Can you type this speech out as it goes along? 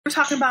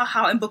were talking about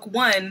how in book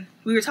 1,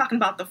 we were talking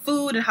about the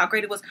food and how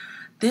great it was.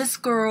 This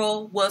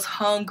girl was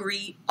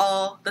hungry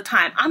all the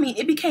time. I mean,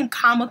 it became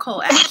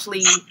comical,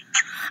 Ashley.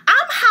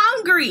 I'm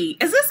hungry.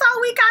 Is this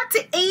all we got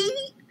to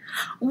eat?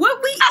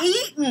 What we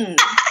eating?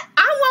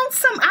 I want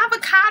some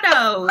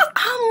avocados.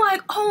 I'm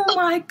like, oh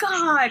my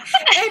God.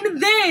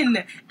 And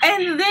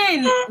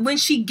then when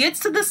she gets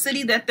to the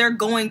city that they're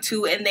going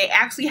to and they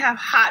actually have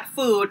hot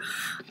food,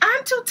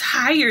 I'm too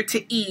tired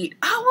to eat.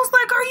 I was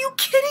like, are you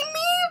kidding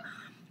me?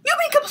 You've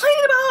been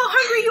complaining about how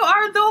hungry you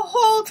are the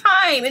whole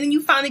time. And then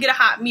you finally get a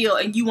hot meal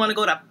and you want to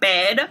go to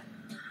bed?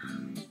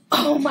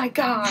 Oh my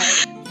God.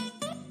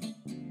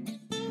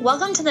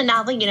 Welcome to the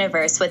Novel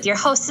Universe with your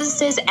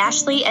hostesses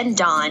Ashley and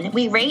Dawn.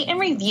 We rate and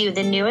review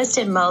the newest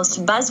and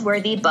most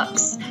buzzworthy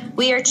books.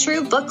 We are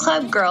true book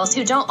club girls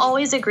who don't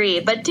always agree,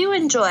 but do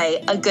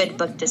enjoy a good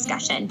book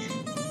discussion.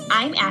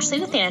 I'm Ashley,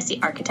 the fantasy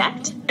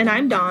architect. And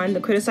I'm Dawn,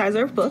 the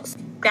criticizer of books.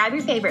 Grab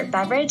your favorite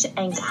beverage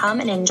and come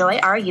and enjoy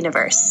our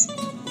universe.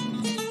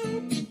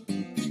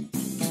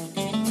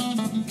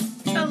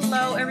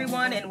 Hello,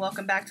 everyone, and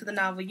welcome back to the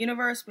Novel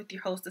Universe with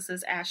your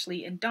hostesses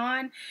Ashley and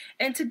Dawn.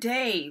 And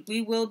today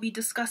we will be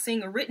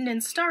discussing Written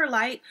in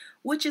Starlight,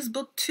 which is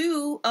book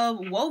 2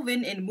 of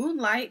Woven in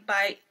Moonlight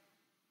by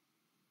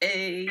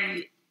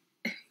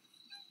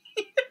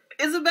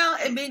Isabel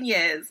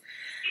Ibanez.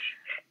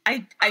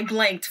 I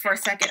blanked for a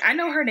second. I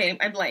know her name.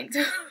 I blanked.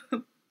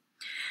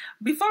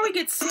 Before we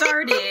get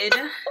started,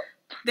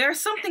 there's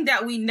something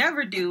that we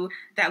never do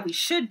that we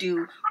should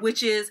do,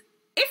 which is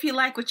if you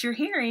like what you're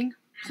hearing,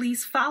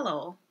 please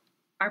follow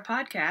our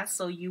podcast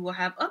so you will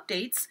have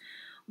updates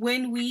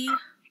when we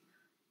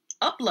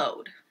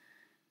upload.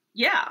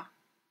 Yeah,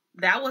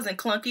 that wasn't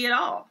clunky at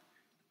all.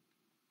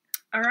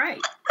 All right.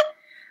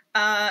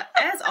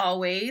 As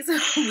always,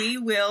 we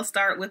will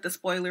start with the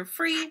spoiler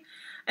free,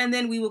 and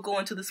then we will go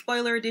into the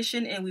spoiler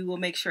edition, and we will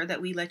make sure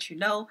that we let you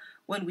know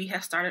when we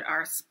have started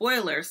our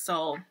spoilers.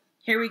 So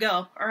here we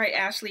go. All right,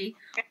 Ashley,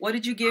 what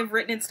did you give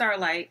Written in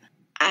Starlight?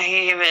 I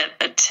gave it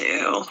a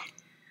 2.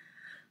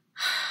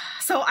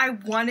 So I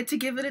wanted to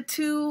give it a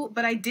 2,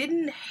 but I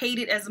didn't hate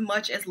it as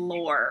much as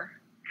Lore.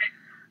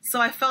 So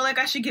I felt like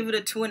I should give it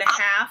a 2.5,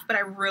 but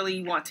I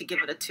really want to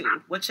give it a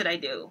 2. What should I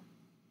do?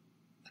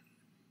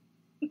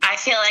 I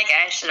feel like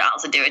I should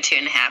also do a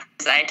 2.5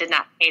 because I did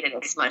not hate it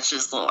as much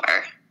as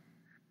Lore.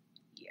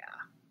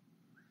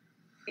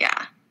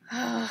 Yeah.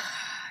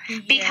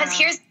 Because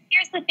here's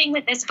the thing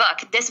with this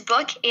book. This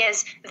book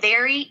is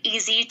very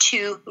easy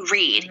to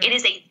read. Mm-hmm. It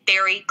is a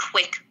very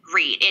quick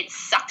read. It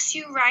sucks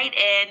you right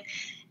in,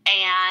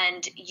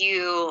 and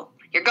you're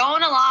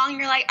going along,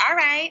 you're like, all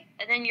right,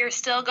 and then you're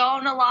still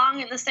going along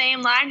in the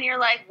same line, and you're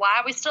like, why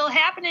are we still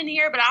happening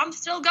here? But I'm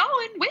still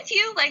going with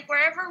you, like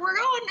wherever we're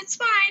going, it's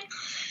fine.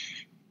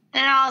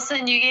 And all of a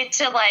sudden you get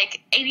to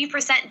like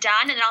 80%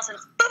 done, and then all of a sudden,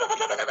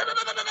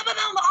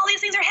 all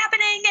these things are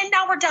happening, and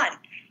now we're done.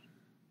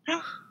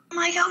 I'm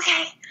like,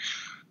 okay,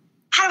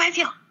 how do I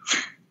feel?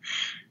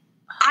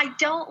 I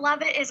don't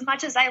love it as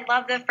much as I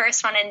love the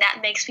first one, and that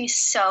makes me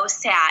so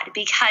sad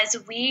because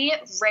we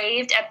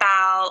raved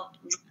about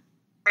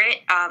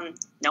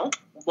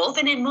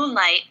Woven in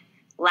Moonlight.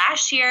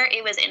 Last year,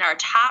 it was in our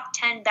top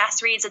 10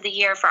 best reads of the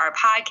year for our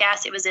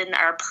podcast. It was in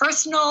our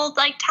personal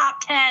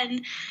top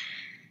 10.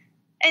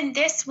 And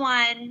this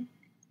one,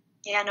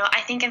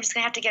 I think I'm just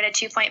going to have to get a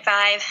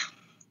 2.5.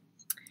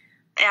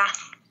 Yeah.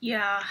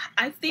 Yeah,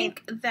 I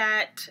think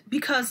that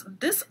because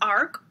this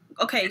arc,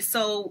 okay,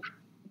 so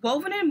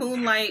Woven in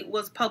Moonlight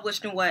was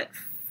published in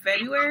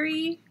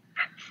February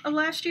of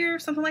last year?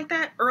 Something like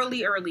that? Early.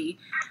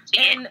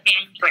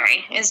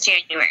 January. It's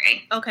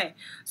January. Okay,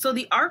 so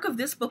the arc of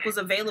this book was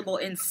available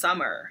in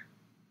summer.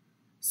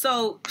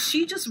 So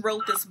she just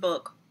wrote this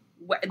book.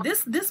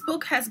 This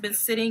book has been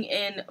sitting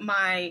in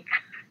my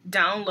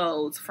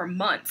downloads for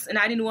months, and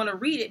I didn't want to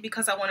read it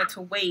because I wanted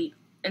to wait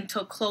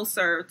until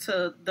closer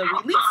to the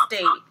release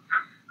date.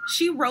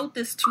 She wrote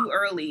this too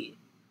early.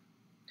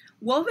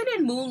 Woven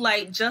in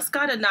Moonlight just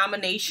got a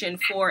nomination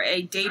for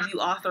a debut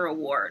author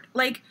award.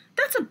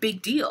 That's a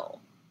big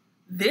deal.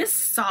 This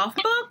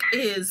soft book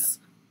is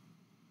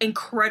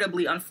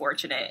incredibly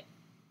unfortunate.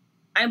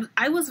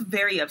 I was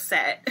very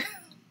upset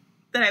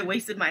that I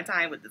wasted my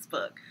time with this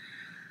book.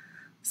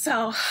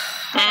 So,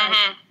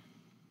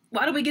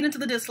 why don't we get into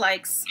the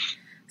dislikes?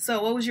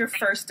 So, what was your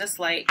first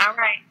dislike? All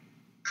right.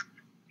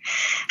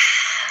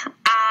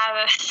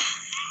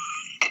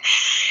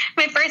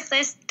 My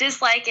first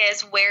dislike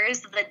is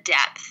where's the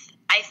depth?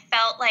 I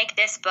felt like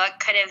this book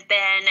could have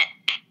been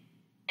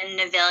a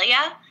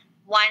novella,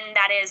 one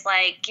that is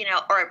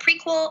or a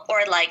prequel or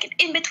an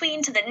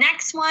in-between to the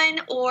next one,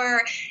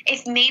 or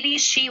if maybe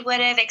she would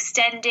have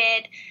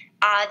extended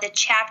the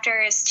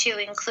chapters to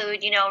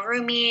include,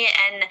 Rumi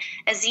and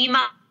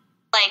Azima,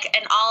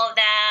 and all of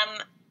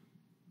them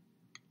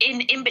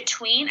in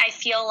between. I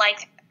feel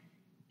like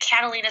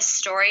Catalina's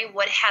story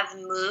would have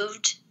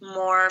moved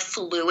more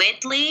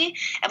fluidly,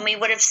 and we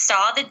would have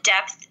saw the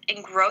depth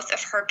and growth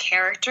of her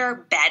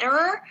character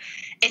better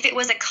if it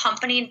was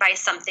accompanied by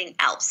something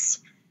else.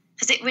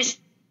 Because it was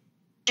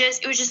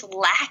it was just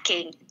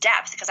lacking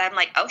depth, because I'm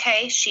like,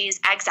 okay, she's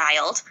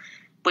exiled,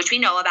 which we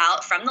know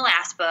about from the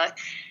last book.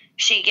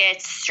 She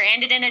gets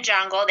stranded in a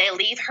jungle. They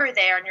leave her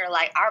there, and you're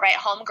like, all right,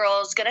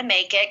 homegirl's going to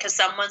make it because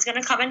someone's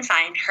going to come and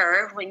find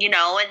her, when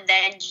and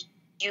then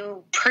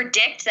you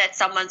predict that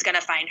someone's going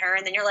to find her,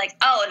 and then you're like,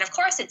 oh, and of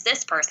course it's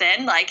this person,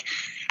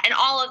 and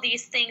all of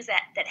these things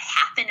that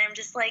happen. I'm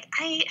just like,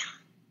 I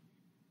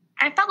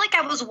felt like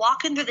I was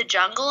walking through the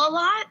jungle a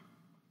lot,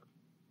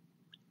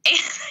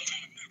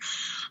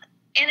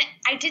 and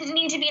I didn't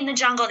need to be in the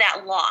jungle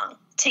that long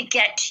to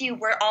get to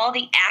where all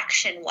the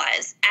action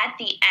was at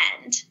the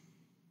end.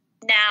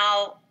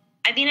 Now,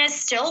 Ibanez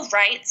still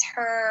writes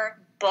her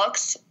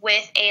books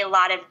with a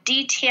lot of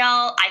detail.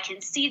 I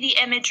can see the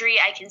imagery.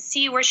 I can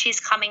see where she's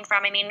coming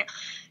from. I mean,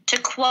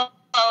 to quote,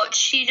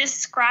 she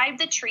described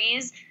the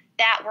trees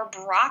that were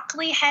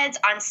broccoli heads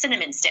on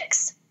cinnamon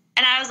sticks.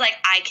 And I was like,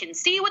 I can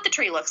see what the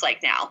tree looks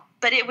like now.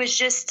 But it was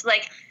just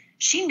like,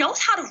 she knows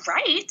how to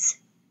write.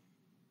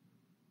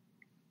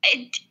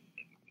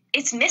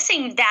 It's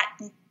missing that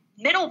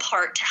middle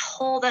part to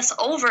hold us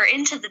over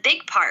into the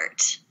big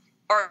part.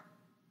 Or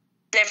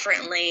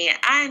differently.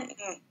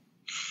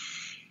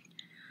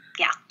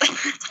 Yeah.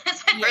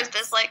 That's my first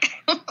dislike.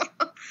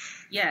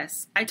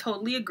 Yes, I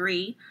totally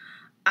agree.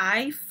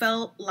 I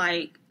felt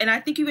like, and I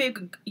think you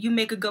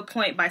make a good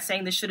point by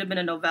saying this should have been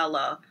a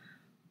novella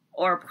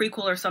or a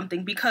prequel or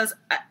something, because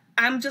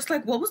I'm just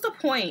like, what was the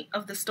point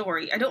of the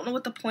story? I don't know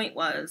what the point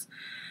was.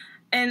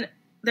 And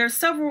there's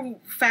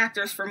several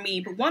factors for me,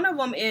 but one of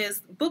them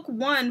is book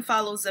 1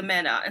 follows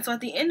Ximena. And so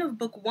at the end of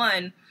book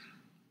 1,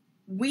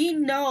 we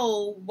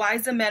know why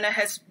Ximena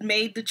has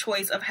made the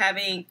choice of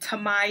having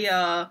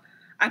Tamaya.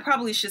 I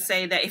probably should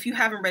say that if you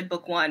haven't read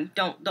book 1,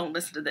 don't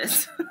listen to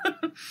this.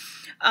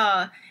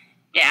 Yeah,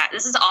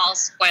 this is all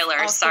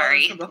spoilers.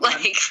 Sorry, for book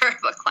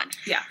 1.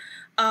 Yeah.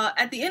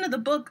 At the end of the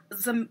book,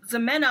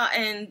 Ximena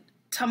and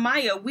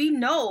Tamaya, we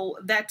know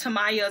that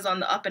Tamaya is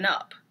on the up and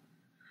up.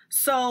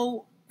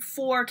 So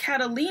for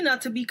Catalina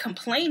to be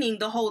complaining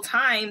the whole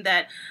time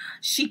that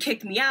she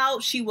kicked me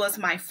out, she was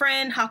my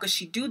friend, how could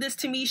she do this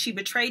to me, she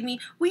betrayed me,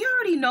 we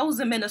already know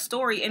Ximena's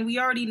story, and we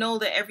already know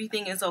that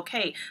everything is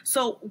okay.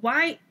 So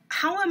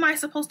how am I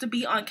supposed to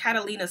be on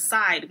Catalina's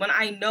side when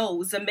I know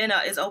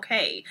Ximena is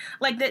okay?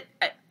 Like that,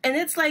 and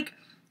it's like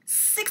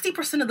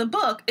 60% of the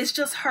book is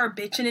just her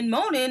bitching and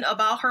moaning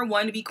about her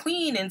wanting to be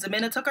queen, and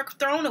Ximena took her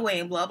throne away,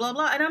 and blah, blah,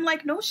 blah. And I'm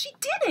like, no, she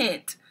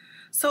didn't.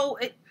 So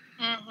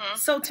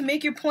So to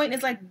make your point,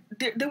 is like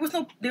there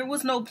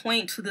was no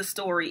point to the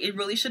story. It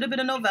really should have been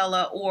a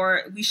novella,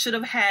 or we should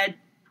have had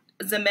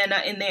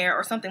Ximena in there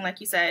or something like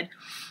you said.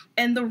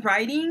 And the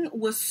writing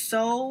was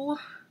so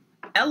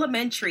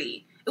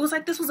elementary. It was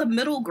like this was a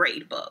middle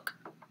grade book.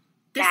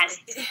 Yes.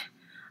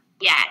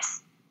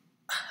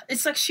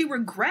 It's like she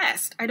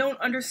regressed. I don't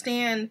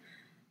understand.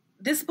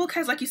 This book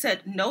has, like you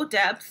said, no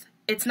depth.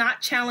 It's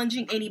not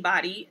challenging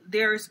anybody.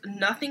 There's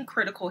nothing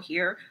critical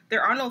here.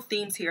 There are no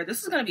themes here.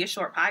 This is going to be a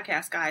short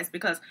podcast, guys,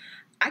 because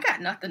I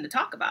got nothing to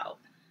talk about.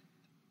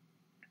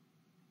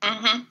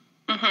 Yeah.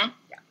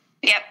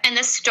 Yep. And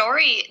the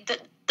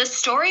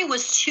story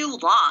was too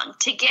long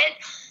to get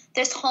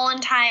this whole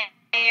entire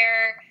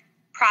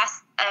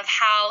process of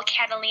how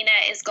Catalina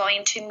is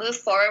going to move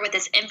forward with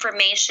this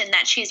information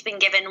that she's been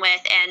given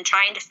with and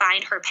trying to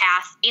find her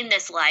path in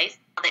this life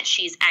now that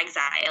she's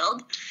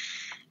exiled.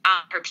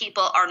 Her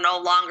people are no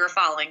longer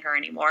following her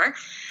anymore.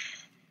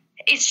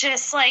 It's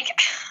just like,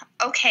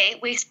 okay,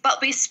 we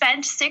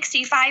spent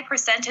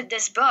 65% of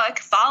this book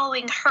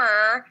following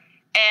her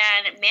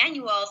and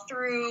Manuel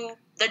through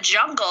the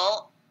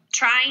jungle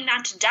trying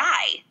not to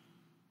die.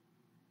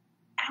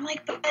 I'm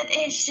like, but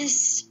it's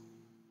just,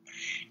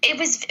 it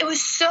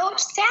was so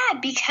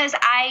sad, because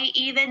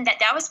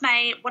that was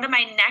one of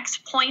my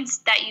next points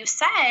that you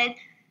said,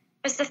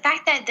 was the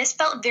fact that this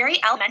felt very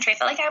elementary. I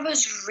felt like I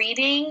was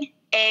reading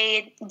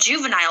a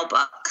juvenile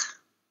book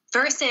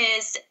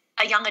versus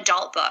a young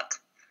adult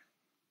book.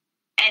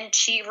 And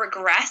she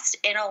regressed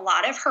in a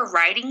lot of her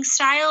writing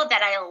style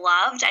that I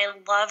loved. I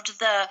loved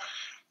the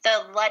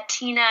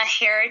Latina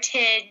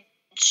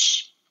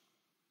heritage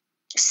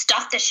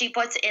stuff that she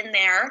puts in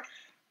there.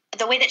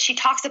 The way that she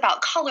talks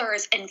about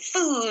colors and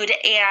food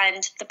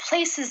and the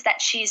places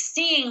that she's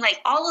seeing,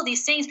 like all of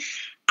these things,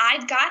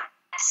 I got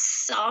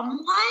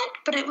somewhat,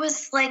 but it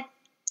was like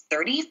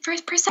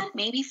 30%,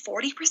 maybe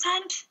 40%.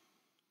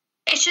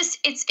 It's just,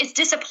 it's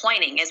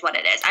disappointing is what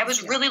it is. I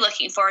was really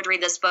looking forward to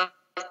read this book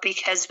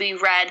because we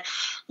read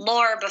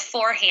Lore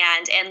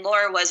beforehand, and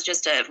Lore was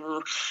just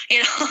so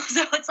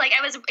it's like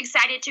I was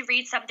excited to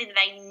read something that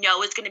I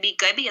know is going to be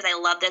good because I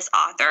love this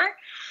author.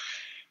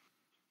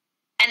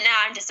 And now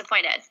I'm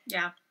disappointed.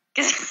 Yeah.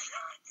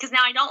 Because now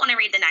I don't want to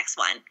read the next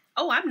one.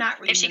 Oh, I'm not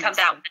reading if she comes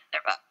out with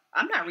another book.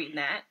 I'm not reading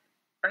that.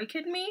 Are you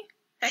kidding me?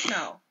 Heck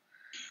no.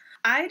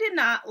 I did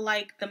not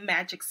like the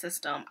magic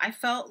system. I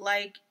felt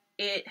like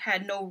it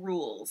had no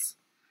rules.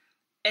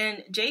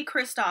 And Jay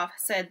Kristoff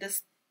said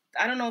this,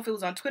 I don't know if it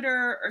was on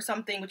Twitter or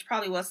something, which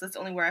probably was, that's the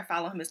only where I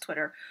follow him is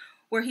Twitter,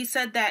 where he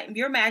said that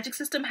your magic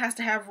system has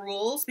to have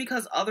rules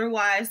because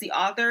otherwise the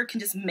author can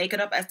just make it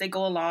up as they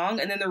go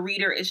along and then the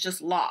reader is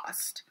just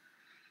lost.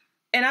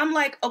 And I'm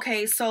like,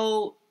 okay,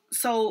 so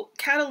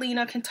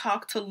Catalina can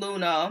talk to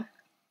Luna,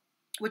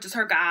 which is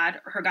her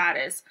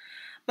goddess,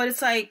 but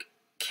it's like,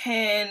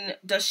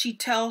 does she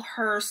tell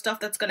her stuff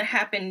that's going to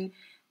happen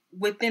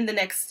within the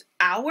next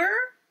hour?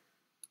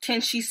 Can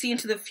she see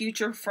into the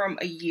future from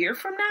a year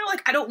from now?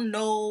 Like, I don't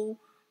know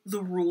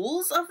the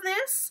rules of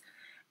this.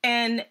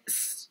 And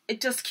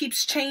it just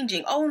keeps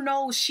changing. Oh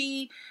no,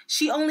 she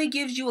only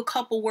gives you a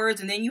couple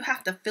words and then you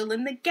have to fill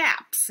in the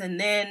gaps. And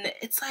then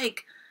it's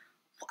like,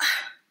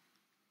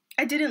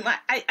 I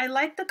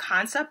like the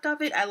concept of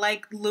it. I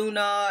like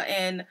Luna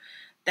and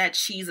that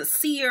she's a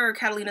seer.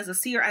 Catalina's a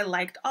seer. I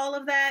liked all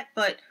of that,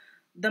 but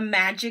the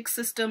magic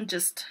system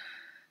just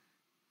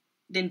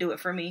didn't do it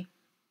for me.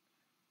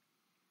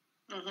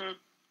 Mm-hmm.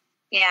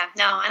 Yeah,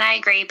 no, and I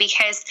agree,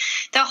 because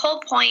the whole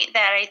point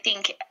that I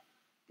think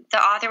the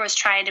author was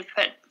trying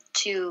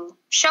to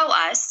show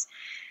us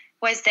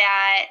was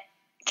that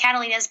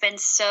Catalina's been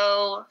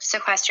so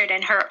sequestered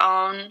in her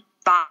own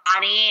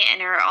body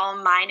and her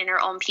own mind and her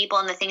own people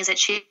and the things that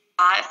she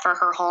thought for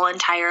her whole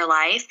entire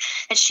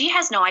life, that she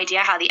has no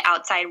idea how the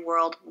outside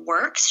world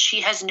works.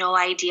 She has no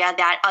idea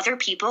that other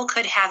people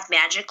could have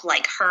magic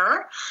like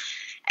her.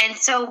 And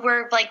so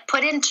we're like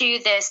put into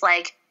this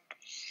like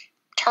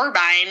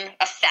turbine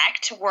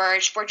effect where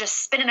we're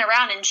just spinning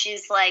around, and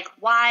she's like,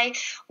 why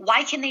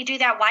can they do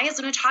that? Why is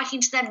Luna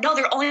talking to them? No,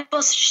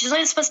 she's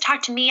only supposed to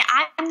talk to me.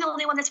 I'm the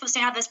only one that's supposed to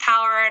have this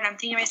power. And I'm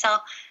thinking to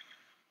myself,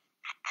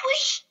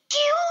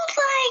 you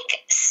like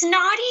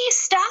snotty,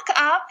 stuck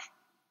up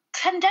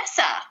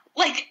Condessa,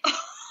 like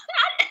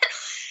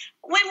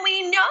when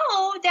we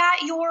know that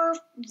your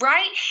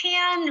right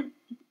hand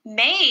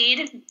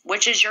maid,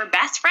 which is your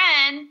best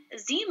friend,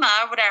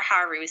 Zima, whatever,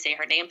 however we say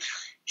her name,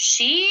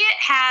 she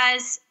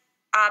has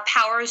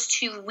powers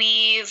to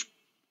weave,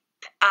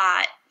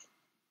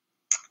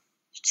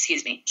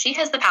 she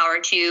has the power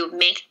to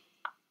make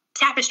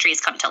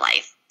tapestries come to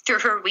life through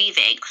her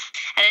weaving.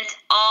 And it's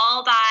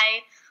all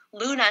by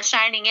Luna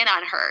shining in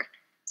on her.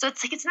 So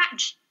it's like, it's not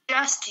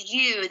just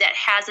you that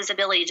has this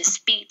ability to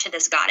speak to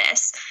this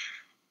goddess.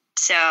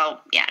 So,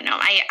 yeah, no,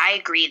 I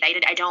agree.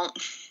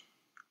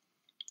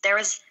 There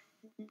was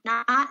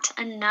not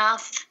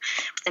enough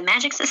with the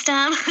magic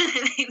system.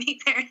 It made me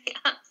very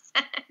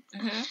upset.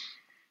 Mm-hmm.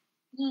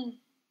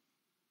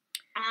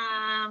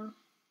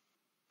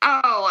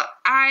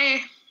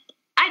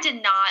 I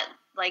did not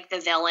like the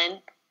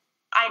villain.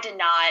 I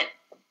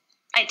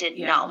didn't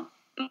know.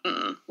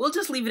 Mm-mm. We'll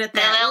just leave it at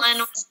that. The villain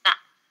was not.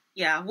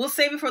 Yeah, we'll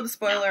save it for the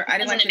spoiler. No, I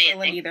didn't like the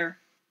villain either.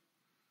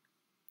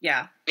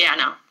 Yeah. Yeah,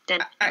 no.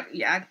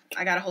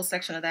 I got a whole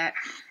section of that.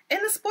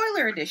 In the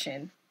spoiler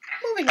edition.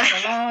 Moving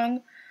right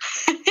along.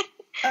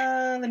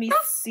 Let me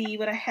see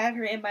what I have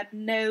here in my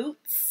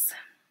notes.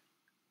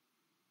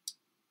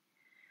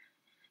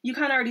 You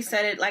kind of already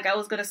said it. Like, I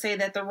was going to say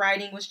that the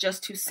writing was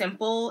just too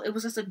simple. It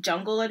was just a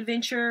jungle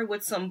adventure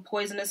with some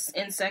poisonous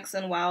insects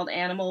and wild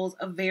animals.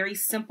 A very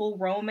simple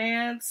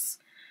romance.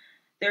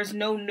 There's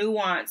no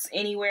nuance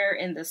anywhere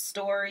in the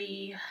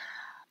story.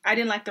 I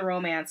didn't like the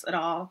romance at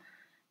all.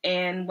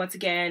 And once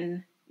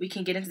again, we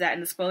can get into that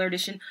in the spoiler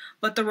edition.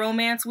 But the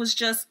romance was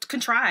just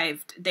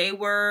contrived.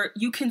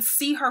 You can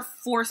see her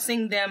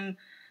forcing them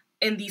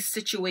in these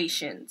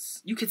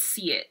situations. You could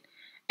see it.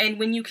 And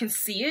when you can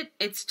see it,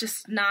 it's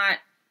just not,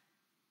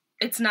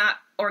 it's not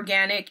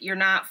organic. You're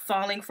not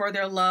falling for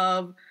their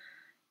love.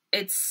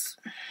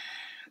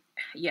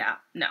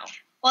 No.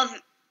 Well,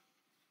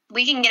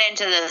 we can get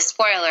into the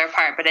spoiler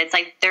part, but it's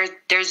like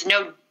there's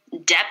no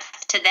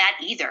depth to that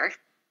either.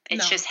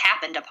 It's just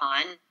happened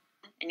upon.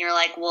 And you're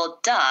like, well,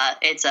 duh,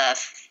 it's a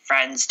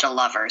friends to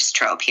lovers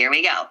trope. Here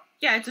we go.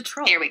 Yeah, it's a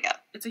trope. Here we go.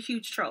 It's a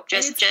huge trope.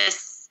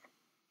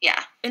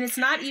 Yeah. And it's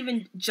not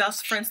even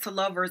just friends to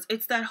lovers.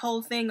 It's that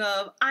whole thing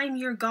of, I'm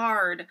your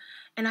guard,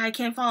 and I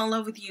can't fall in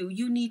love with you.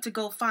 You need to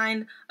go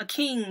find a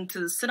king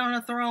to sit on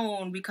a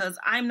throne because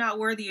I'm not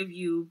worthy of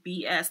you,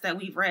 BS that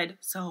we've read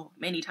so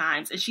many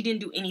times. And she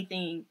didn't do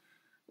anything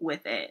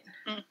with it.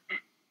 Mm-hmm.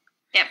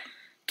 Yep.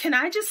 Can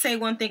I just say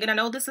one thing? And I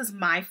know this is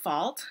my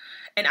fault.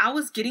 And I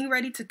was getting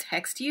ready to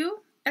text you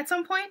at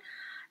some point.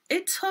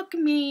 It took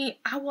me,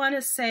 I want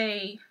to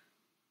say,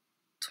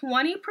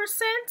 20%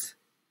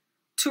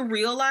 to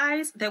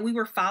realize that we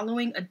were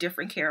following a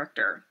different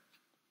character.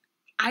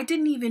 I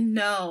didn't even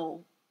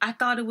know. I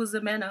thought it was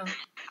Ximeno.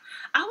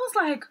 I was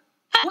like,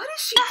 what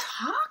is she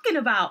talking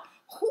about?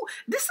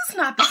 This is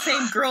not the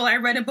same girl I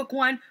read in book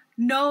 1.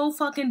 No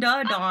fucking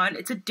duh, Dawn.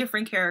 It's a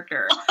different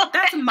character.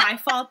 That's my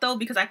fault, though,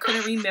 because I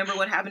couldn't remember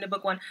what happened in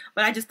book 1.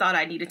 But I just thought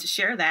I needed to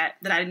share that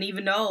I didn't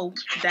even know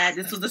that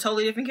this was a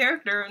totally different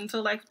character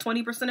until like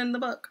 20% in the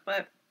book.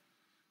 But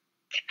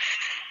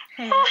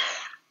hey.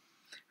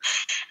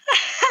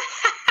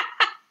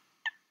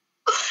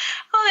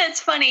 Oh,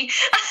 that's funny.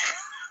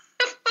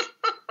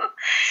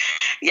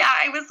 Yeah,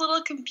 I was a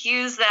little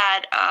confused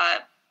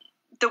that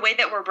the way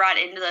that we're brought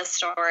into the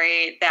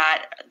story,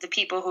 that the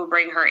people who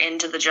bring her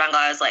into the jungle,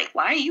 I was like,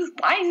 why are you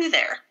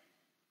there?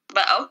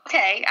 But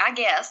okay, I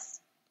guess.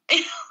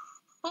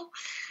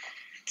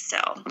 So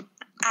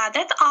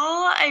that's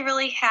all I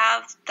really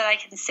have that I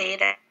can say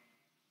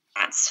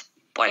that's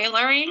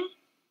spoilering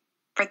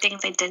for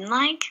things I didn't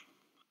like.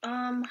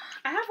 I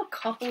have a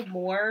couple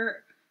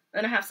more,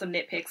 and I have some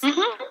nitpicks.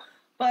 Mm-hmm.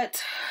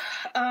 But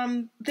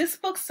this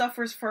book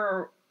suffers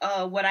for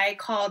what I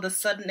call the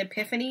sudden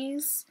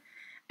epiphanies.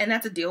 And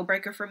that's a deal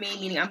breaker for me,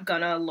 meaning I'm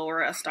gonna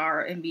lower a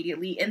star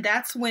immediately. And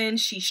that's when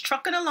she's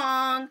trucking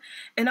along,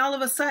 and all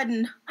of a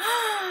sudden,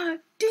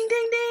 ding,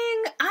 ding,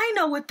 ding, I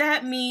know what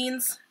that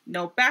means.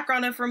 No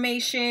background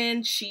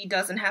information. She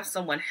doesn't have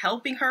someone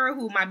helping her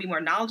who might be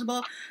more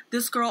knowledgeable.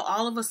 This girl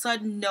all of a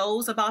sudden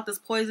knows about this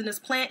poisonous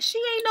plant. She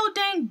ain't no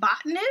dang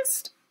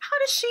botanist. How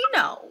does she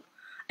know?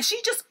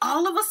 She just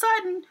all of a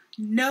sudden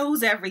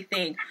knows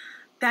everything.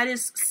 That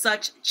is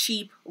such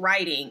cheap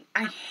writing.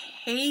 I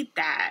hate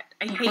that.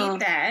 I hate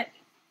that.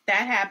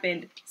 That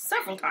happened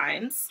several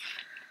times.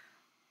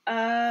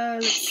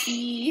 Let's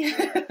see.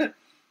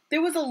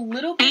 There was a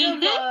little bit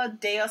of a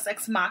Deus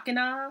Ex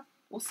Machina.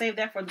 We'll save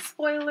that for the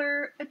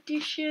spoiler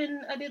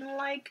edition. I didn't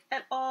like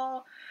at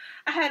all.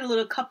 I had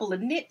a couple of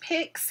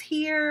nitpicks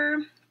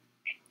here.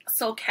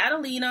 So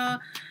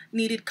Catalina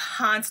needed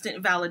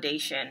constant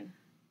validation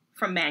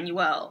from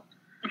Manuel.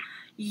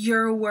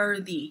 You're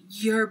worthy.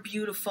 You're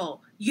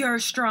beautiful. You're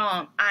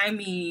strong. I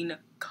mean,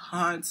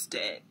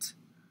 constant.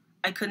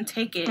 I couldn't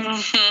take it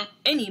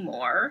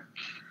anymore.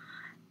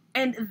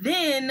 And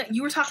then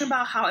you were talking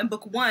about how in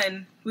book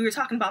 1, we were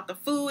talking about the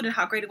food and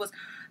how great it was.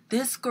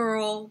 This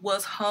girl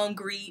was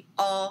hungry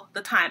all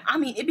the time. I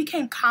mean, it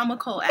became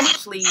comical,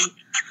 actually.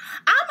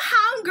 I'm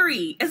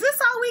hungry. Is this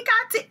all we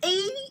got to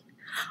eat?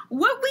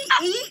 What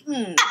we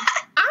eating?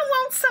 I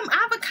want some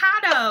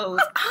avocados.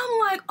 I'm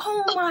like,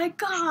 oh my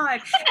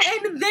God.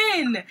 And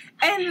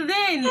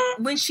then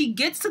when she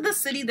gets to the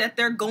city that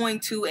they're going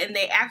to and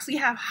they actually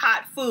have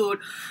hot food,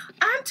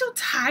 I'm too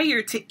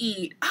tired to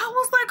eat. I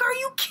was like, are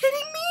you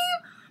kidding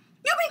me?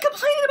 You've been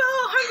complaining about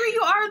how hungry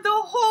you are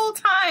the whole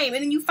time.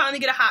 And then you finally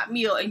get a hot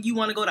meal and you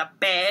want to go to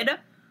bed?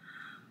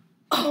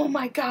 Oh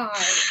my God.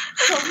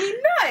 Drove me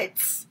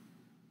nuts.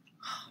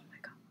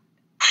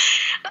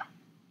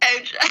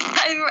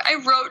 I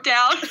wrote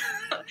down,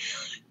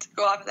 to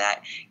go off of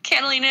that,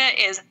 Catalina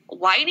is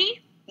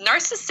whiny,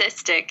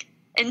 narcissistic,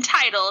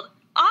 entitled,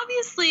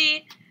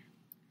 obviously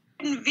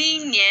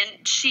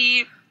convenient.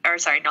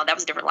 That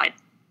was a different line.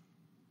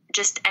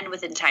 Just end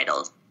with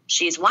entitled.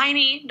 She's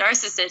whiny,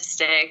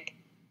 narcissistic,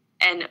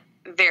 and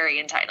very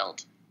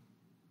entitled.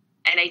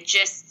 And I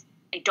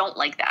don't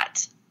like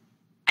that.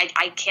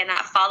 I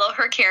cannot follow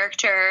her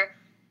character.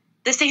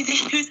 The same thing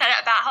you said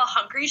about how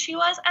hungry she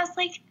was. I was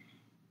like,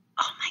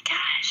 oh my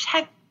gosh.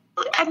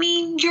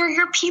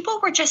 Your people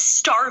were just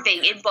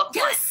starving in book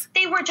 1.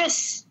 They were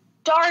just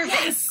starving.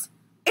 Yes.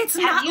 It's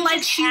not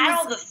like she had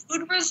all the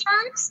food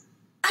reserves.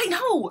 I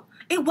know.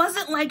 It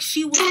wasn't like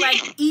she was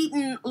like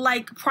eating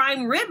like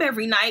prime rib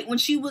every night when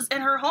she was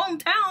in her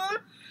hometown.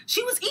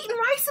 She was eating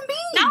rice and beans.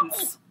 No.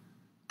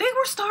 They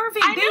were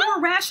starving. They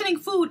were rationing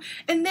food.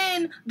 And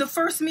then the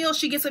first meal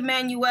she gets with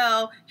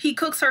Manuel, he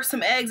cooks her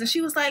some eggs and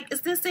she was like,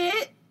 is this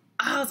it?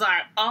 I was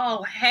like,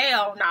 oh,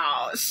 hell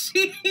no.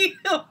 She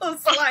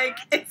was like,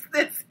 is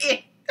this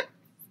it?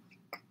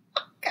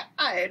 Oh,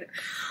 God.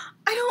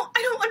 I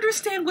don't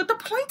understand what the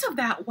point of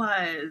that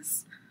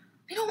was.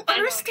 I don't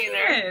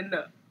understand.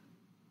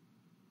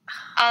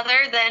 Other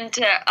than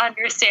to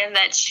understand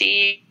that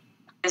she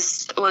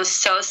was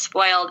so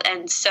spoiled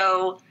and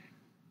so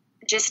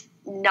just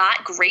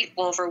not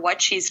grateful for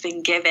what she's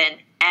been given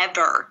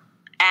ever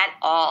at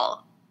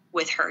all,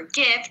 with her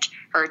gift,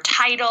 her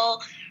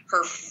title,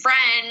 her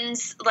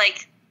friends.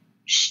 Like,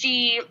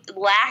 she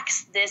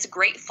lacks this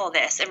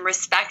gratefulness and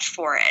respect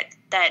for it,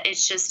 that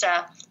it's just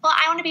I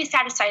want to be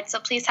satisfied, so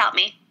please help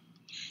me.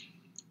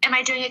 Am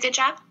I doing a good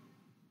job?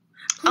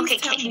 Please okay,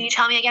 can you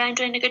tell me again I'm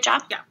doing a good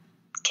job? Yeah.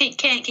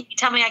 Can you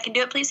tell me I can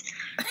do it, please?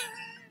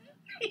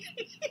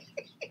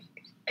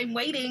 I'm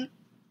waiting.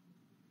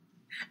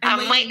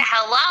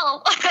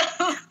 Hello.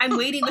 I'm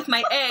waiting with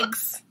my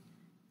eggs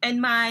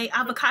and my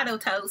avocado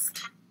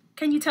toast.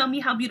 Can you tell me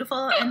how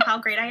beautiful and how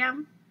great I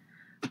am?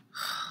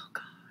 Oh,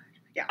 God.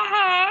 Yeah.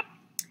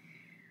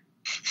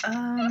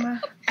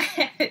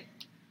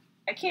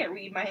 I can't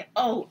read my...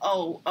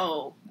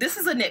 Oh. This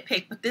is a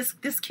nitpick, but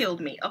this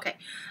killed me. Okay.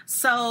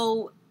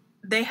 So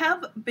they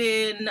have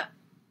been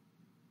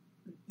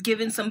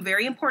given some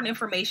very important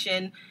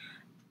information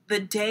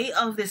the day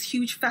of this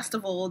huge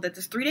festival,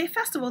 this 3-day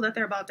festival that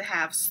they're about to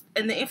have.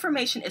 And the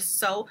information is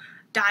so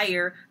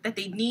dire that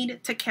they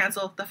need to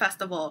cancel the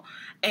festival.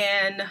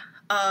 And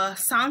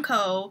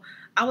Sanko,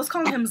 I was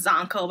calling him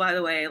Zonko, by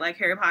the way, like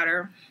Harry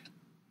Potter,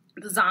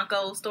 the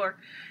Zonko store.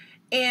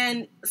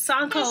 And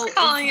Sanko... I was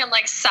calling him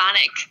like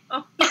Sonic.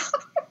 Oh.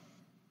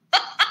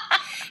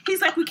 He's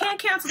like, we can't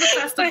cancel the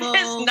festival. But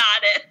it's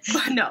not it.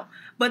 But no.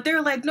 But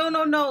they're like,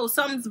 no,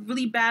 something's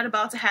really bad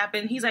about to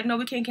happen. He's like, no,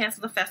 we can't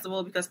cancel the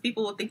festival because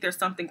people will think there's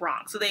something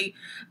wrong. So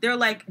they're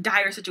like,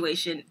 dire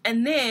situation.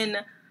 And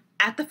then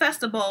at the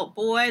festival,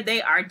 boy,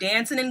 they are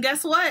dancing, and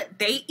guess what?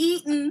 They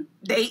eating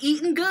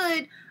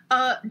good.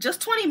 Just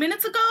 20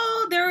 minutes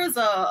ago, there was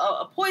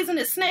a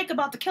poisonous snake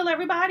about to kill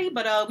everybody,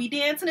 but we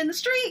dancing in the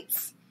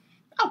streets.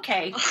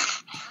 Okay.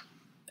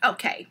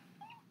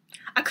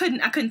 I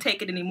couldn't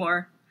take it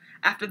anymore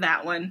after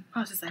that one. I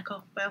was just like,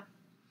 oh, well.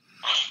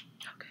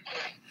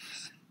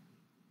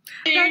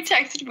 Okay. You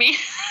texted me.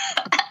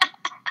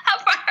 How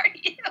far are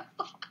you?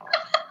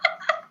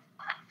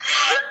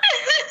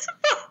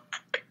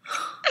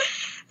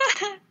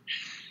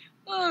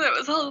 Oh, that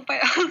was so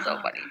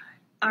funny.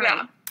 All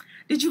right.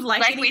 Did you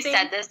like anything? We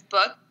said, this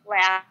book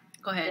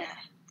Go ahead.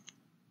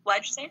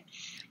 What'd you say?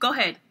 Go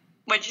ahead.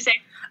 What'd you say?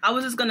 I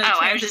was just going to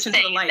transition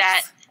to the lights.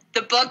 That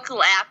the book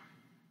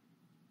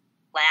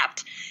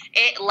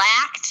it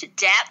lacked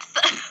depth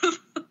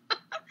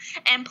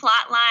and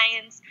plot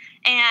lines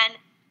and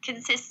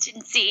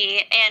consistency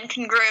and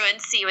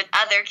congruency with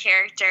other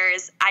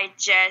characters. I'm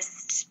so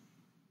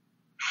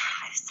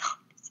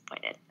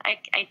disappointed. I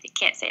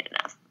can't say it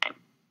enough.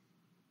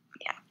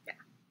 Yeah.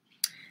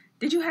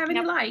 Did you have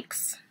any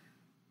likes?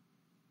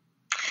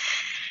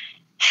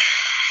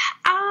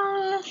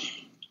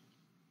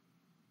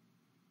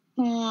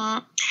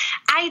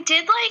 I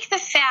did like the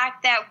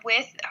fact that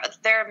with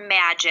their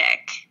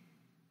magic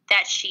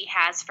that she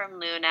has from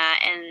Luna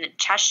and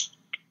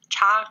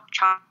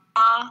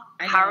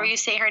however you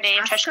say her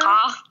name,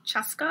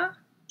 Chaska,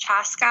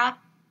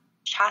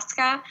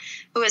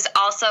 who is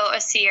also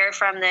a seer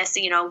from this,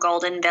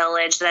 golden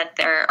village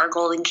or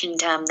golden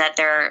kingdom that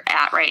they're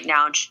at right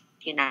now.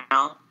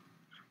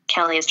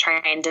 Kelly is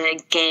trying to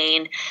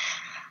gain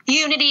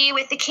unity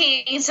with the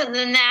king, so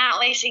then that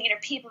way she can get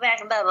her people back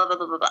and blah, blah, blah,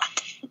 blah, blah, blah.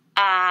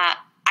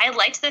 I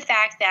liked the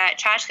fact that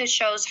Chaska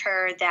shows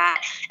her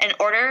that in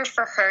order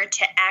for her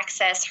to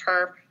access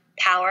her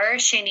power,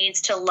 she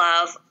needs to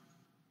love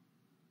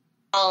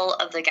all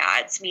of the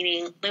gods,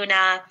 meaning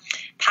Luna,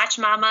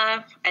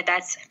 Pachamama,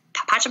 that's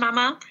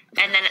Pachamama,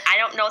 and then I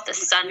don't know what the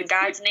sun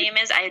god's name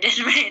is. I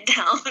didn't write it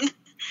down.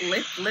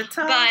 Lita?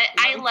 But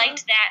I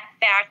liked that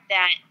fact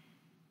that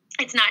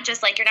it's not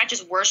just like, you're not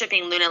just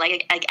worshiping Luna,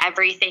 like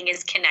everything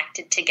is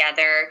connected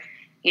together.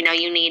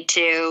 You need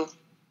to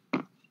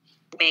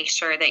make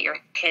sure that you're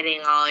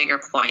hitting all your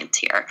points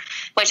here,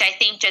 which I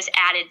think just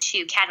added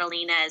to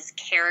Catalina's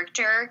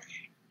character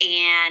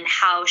and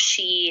how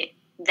she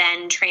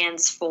then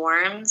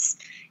transforms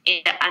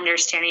into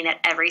understanding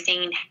that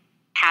everything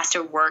has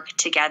to work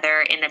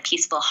together in a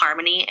peaceful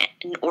harmony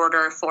in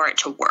order for it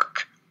to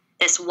work.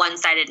 This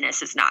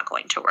one-sidedness is not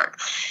going to work,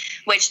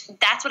 which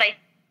that's what I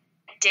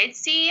did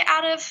see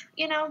out of,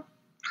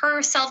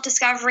 her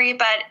self-discovery,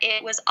 but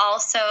it was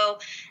also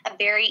a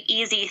very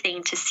easy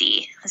thing to see.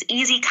 It was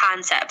easy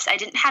concepts. I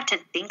didn't have to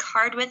think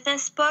hard with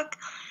this book,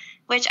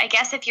 which I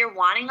guess if you're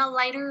wanting a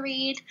lighter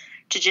read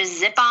to just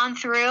zip on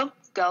through,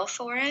 go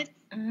for it.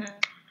 Mm-hmm.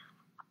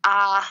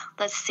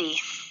 Let's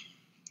see.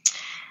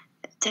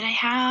 Did I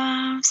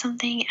have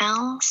something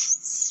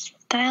else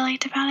that I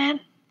liked about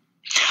it?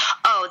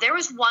 Oh, there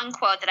was one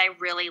quote that I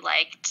really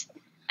liked,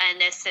 and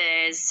this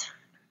is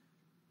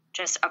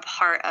just a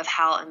part of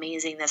how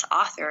amazing this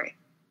author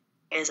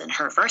is in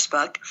her first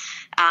book,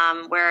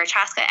 where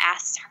Chaska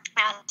asks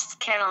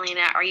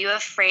Catalina, are you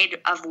afraid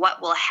of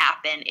what will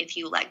happen if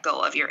you let go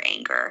of your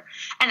anger?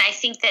 And I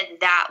think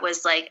that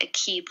was like a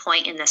key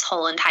point in this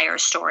whole entire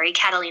story.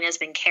 Catalina's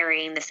been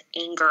carrying this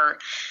anger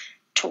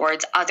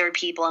towards other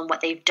people and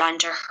what they've done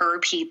to her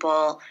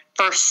people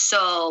for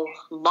so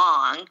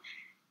long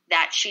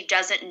that she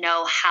doesn't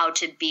know how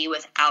to be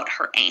without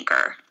her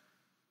anger.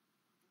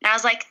 And I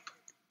was like,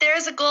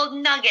 there's a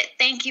golden nugget.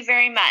 Thank you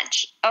very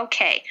much.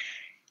 Okay.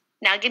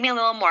 Now give me a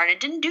little more. And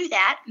it didn't do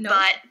that,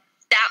 but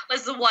that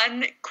was the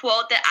one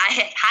quote that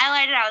I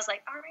highlighted. I was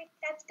like, all right,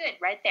 that's good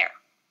right there.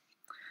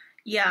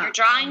 Yeah. You're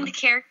drawing the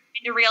character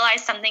to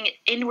realize something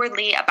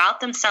inwardly about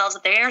themselves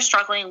that they are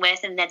struggling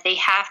with and that they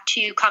have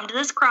to come to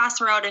this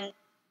crossroad and,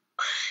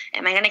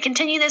 am I going to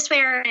continue this way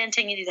or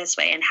continue this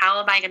way? And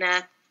how am I going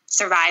to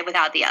survive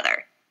without the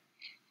other?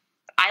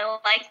 I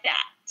like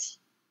that.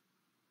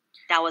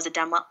 That was a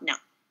dumb one. No.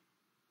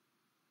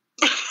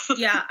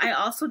 Yeah, I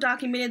also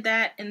documented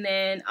that, and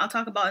then I'll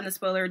talk about in the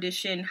spoiler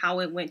edition how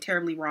it went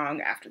terribly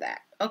wrong after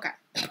that. Okay.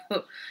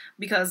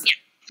 Because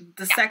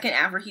the second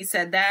after he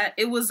said that,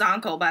 it was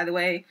Zonko, by the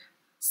way.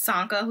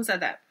 Sanka, who said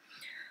that.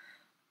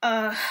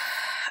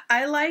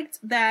 I liked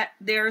that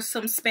there's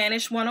some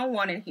Spanish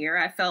 101 in here.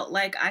 I felt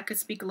like I could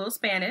speak a little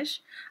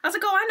Spanish. I was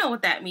like, oh, I know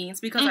what that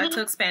means because I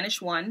took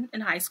Spanish 1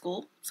 in high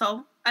school.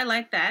 So I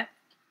like that.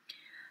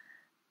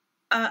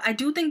 I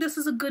do think this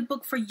is a good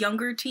book for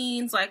younger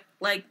teens.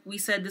 Like we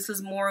said, this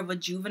is more of a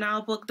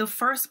juvenile book. The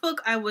first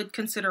book I would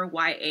consider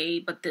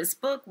YA, but this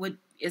book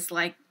is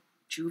like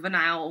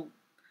juvenile.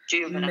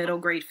 Middle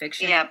grade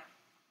fiction. Yep.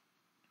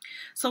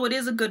 So it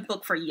is a good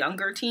book for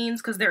younger teens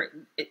because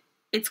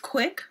it's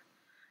quick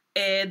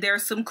And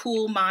there's some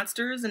cool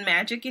monsters and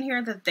magic in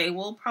here that they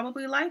will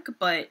probably like,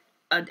 but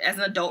as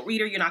an adult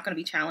reader, you're not going to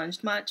be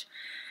challenged much.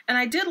 And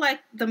I did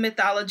like the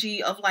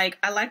mythology of, like,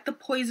 I like the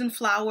poison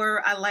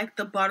flower. I like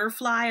the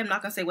butterfly. I'm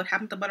not going to say what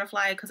happened to the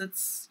butterfly because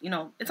it's, you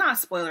know, it's not a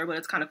spoiler, but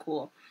it's kind of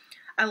cool.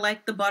 I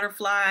like the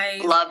butterfly.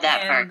 Love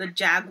that and part. The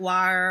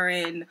jaguar.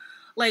 And,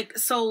 like,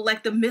 so,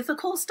 like, the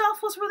mythical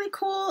stuff was really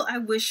cool. I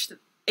wish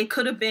it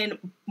could have been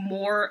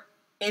more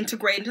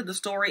integrated into the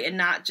story and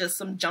not just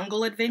some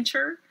jungle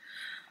adventure.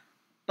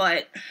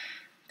 But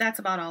that's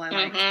about all I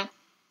like. Mm-hmm.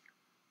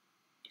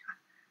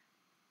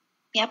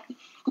 Yep.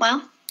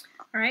 Well.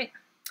 All right.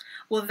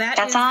 Well,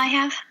 that's all I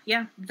have.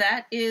 Yeah,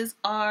 that is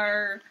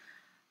our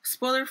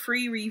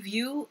spoiler-free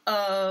review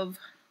of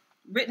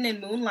Written in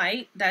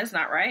Moonlight. That is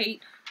not right.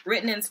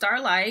 Written in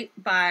Starlight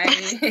by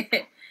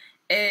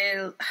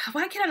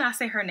why can I not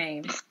say her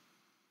name?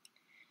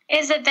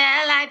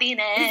 Isabel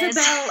Ibanez.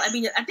 Isabel. I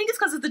mean, I think it's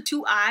because of the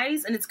two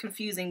I's and it's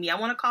confusing me. I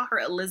want to call her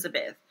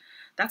Elizabeth.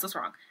 That's what's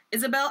wrong.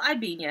 Isabel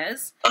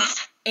Ibanez.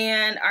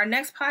 And our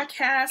next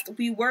podcast,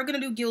 we were going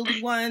to do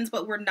Gilded Ones,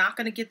 but we're not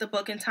going to get the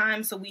book in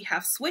time, so we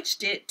have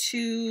switched it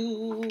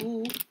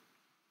to...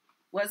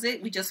 Was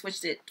it? We just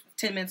switched it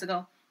 10 minutes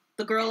ago.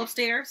 The Girl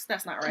Upstairs?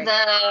 That's not right.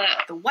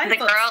 The Wife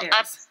Upstairs. Girl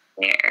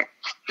Upstairs.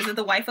 Is it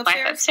The Wife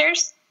Upstairs? Wife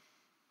Upstairs?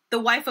 The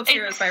Wife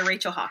Upstairs by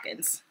Rachel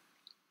Hawkins.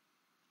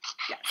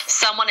 Yes.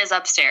 Someone is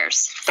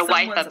upstairs. The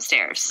Wife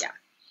Upstairs. Yeah.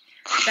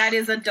 That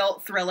is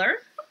adult thriller.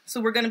 So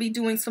we're going to be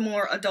doing some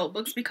more adult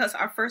books because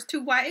our first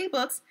two YA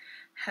books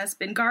has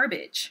been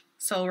garbage.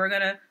 So we're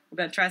gonna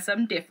try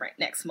something different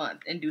next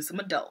month and do some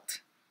adult.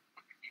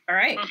 All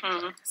right.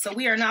 Mm-hmm. So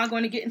we are now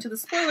going to get into the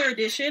spoiler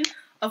edition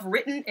of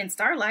Written in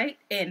Starlight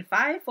in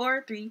 5,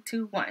 4, 3,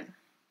 2, 1.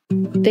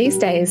 These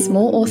days,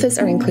 more authors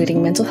are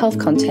including mental health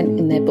content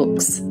in their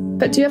books.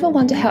 But do you ever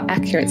wonder how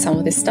accurate some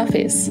of this stuff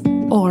is?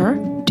 Or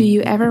do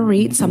you ever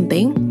read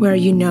something where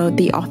you know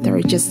the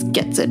author just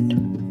gets it?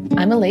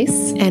 I'm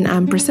Elise. And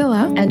I'm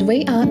Priscilla. And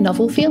we are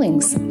Novel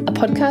Feelings, a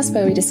podcast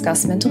where we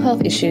discuss mental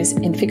health issues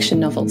in fiction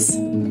novels.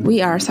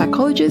 We are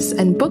psychologists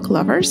and book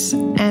lovers,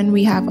 and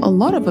we have a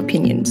lot of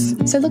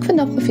opinions. So look for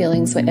Novel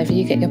Feelings wherever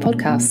you get your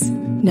podcasts.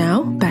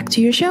 Now, back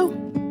to your show.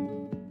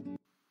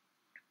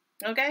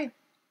 Okay.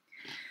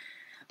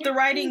 The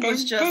writing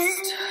was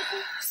just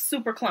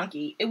super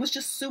clunky. It was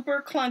just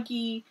super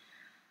clunky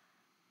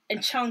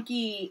and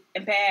chunky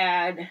and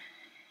bad.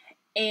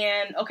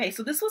 And, okay,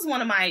 so this was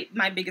one of my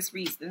biggest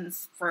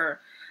reasons for,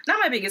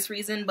 not my biggest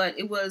reason, but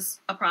it was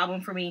a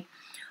problem for me,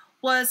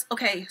 was,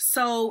 okay,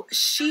 so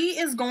she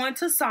is going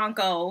to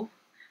Sanko,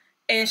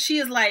 and she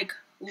is like,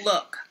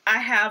 look, I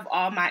have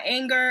all my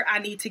anger, I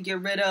need to get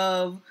rid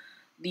of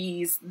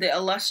the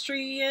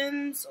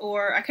Illustrians,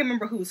 or I can't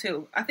remember who's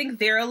who. I think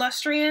they're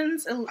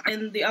Illustrians,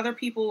 and the other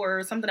people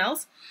were something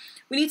else.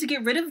 We need to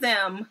get rid of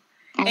them.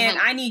 And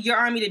I need your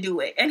army to do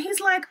it. And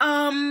he's like,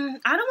 I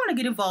don't want to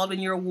get involved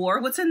in your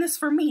war. What's in this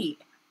for me?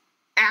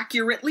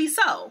 Accurately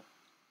so.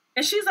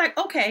 And she's like,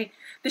 okay.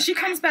 Then she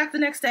comes back the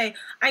next day.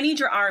 I need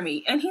your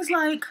army. And he's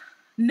like,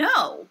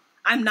 no,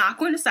 I'm not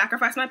going to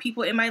sacrifice my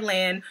people in my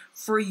land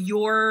for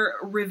your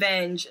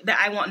revenge that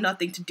I want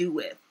nothing to do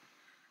with.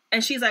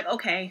 And she's like,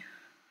 okay.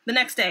 The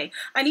next day,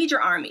 I need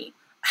your army.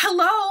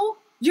 Hello?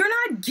 You're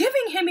not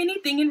giving him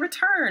anything in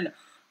return.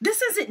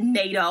 This isn't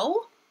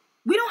NATO.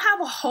 We don't have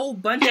a whole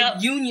bunch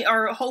of union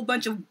or a whole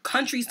bunch of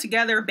countries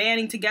together,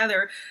 banding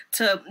together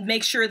to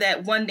make sure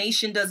that one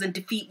nation doesn't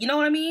defeat. You know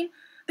what I mean?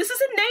 This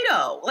isn't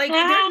NATO. Like,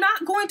 they're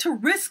not going to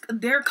risk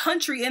their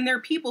country and their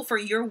people for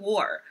your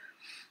war.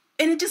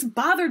 And it just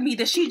bothered me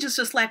that she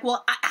just like,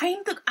 well, I'm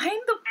the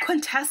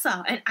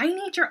Quintessa, and I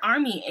need your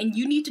army, and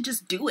you need to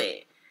just do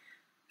it.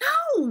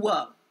 No,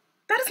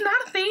 that is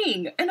not a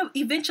thing. And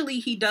eventually,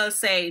 he does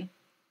say,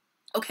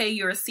 okay,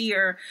 you're a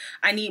seer.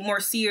 I need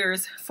more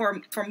seers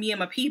for me and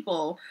my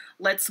people.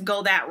 Let's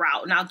go that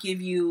route, and I'll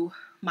give you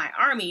my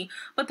army.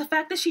 But the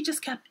fact that she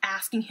just kept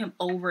asking him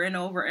over and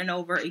over and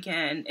over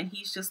again, and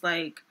he's just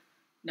like,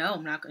 no,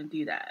 I'm not going to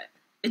do that.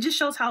 It just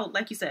shows how,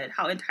 like you said,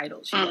 how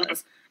entitled she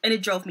was. And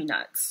it drove me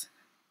nuts.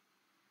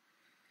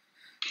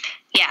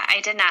 Yeah,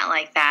 I did not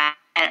like that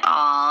at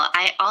all.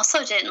 I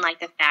also didn't like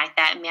the fact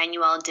that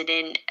Manuel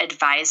didn't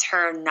advise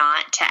her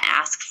not to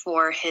ask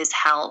for his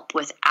help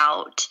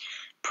without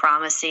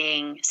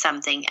promising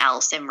something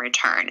else in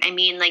return. I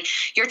mean, like,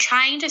 you're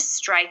trying to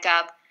strike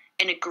up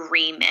an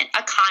agreement,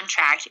 a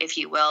contract, if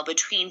you will,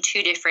 between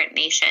two different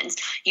nations.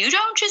 You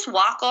don't just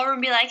walk over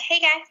and be like, hey,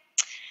 guys,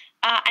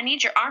 I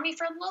need your army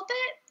for a little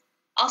bit.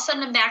 I'll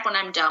send them back when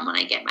I'm done, when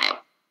I get my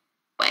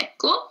way.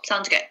 Cool?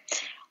 Sounds good.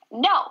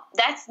 No,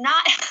 that's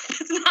not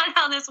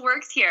how this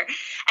works here.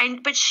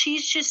 But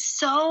she's just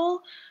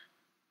so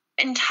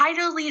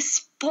entirely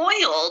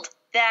spoiled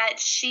that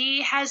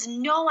she has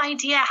no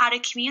idea how to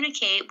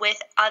communicate with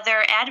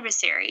other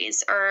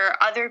adversaries or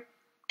other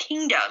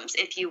kingdoms,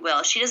 if you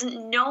will. She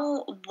doesn't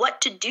know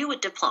what to do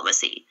with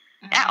diplomacy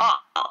at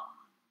all.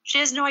 She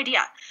has no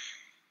idea.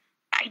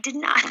 I did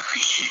not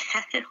like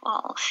that at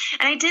all.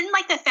 And I didn't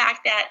like the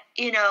fact that,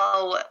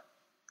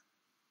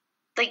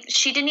 like,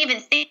 she didn't even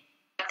think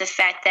the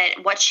fact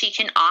that what she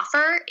can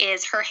offer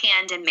is her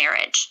hand in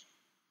marriage.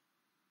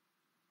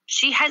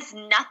 She has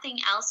nothing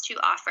else to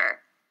offer.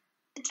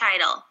 The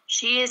title.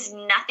 She is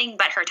nothing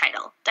but her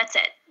title. That's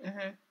it.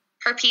 Mm-hmm.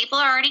 Her people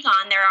are already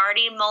gone. They're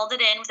already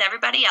molded in with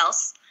everybody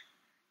else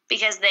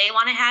because they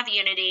want to have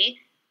unity.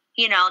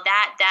 You know,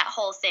 that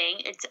whole thing.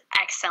 It's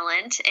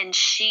excellent. And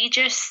she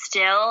just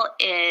still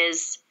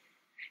is.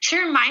 She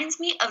reminds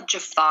me of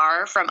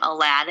Jafar from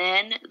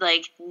Aladdin.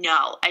 Like,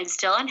 no, I'm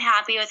still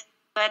unhappy with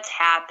what's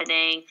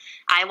happening.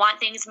 I want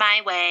things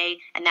my way,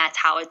 and that's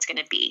how it's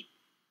going to be.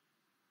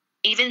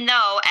 Even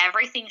though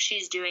everything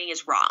she's doing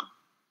is wrong.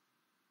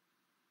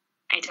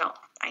 I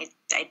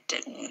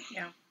didn't.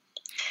 Yeah.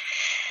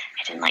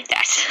 I didn't like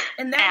that.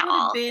 And that would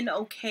have been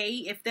okay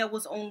if there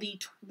was only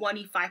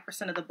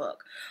 25% of the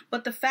book.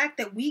 But the fact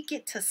that we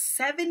get to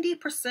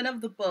 70%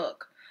 of the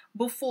book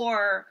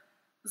before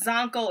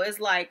Zanko is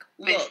like,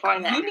 look,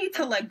 you need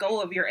to let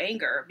go of your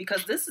anger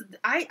because this is,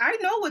 I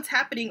know what's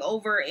happening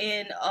over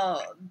in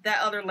that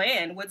other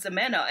land with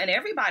Ximena, and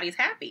everybody's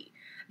happy.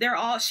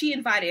 She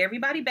invited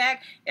everybody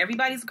back.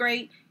 Everybody's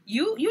great.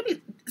 You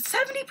need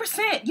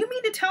 70%. You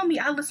mean to tell me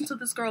I listened to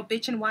this girl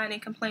bitch and whine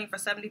and complain for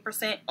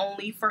 70%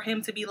 only for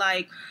him to be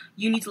like,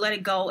 you need to let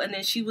it go. And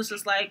then she was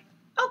just like,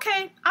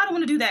 okay, I don't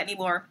want to do that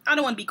anymore. I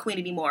don't want to be queen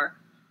anymore.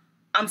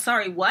 I'm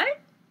sorry, what?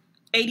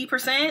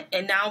 80%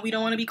 and now we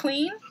don't want to be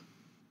queen?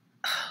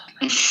 Oh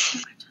my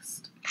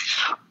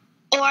God,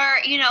 Or,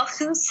 you know,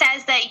 who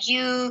says that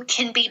you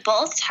can be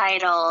both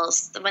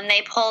titles? When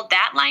they pulled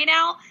that line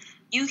out,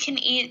 you can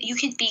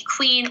be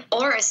queen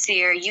or a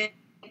seer,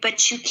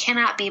 but you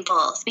cannot be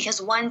both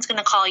because one's going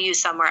to call you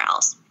somewhere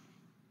else.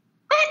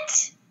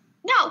 What?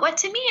 No,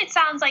 to me it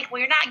sounds like, well,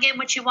 you're not getting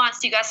what you want, so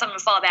you got something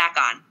to fall back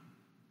on.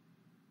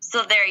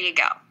 So there you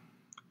go.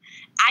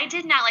 I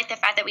did not like the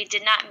fact that we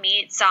did not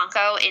meet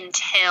Zanko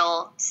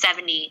until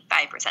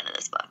 75% of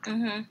this book.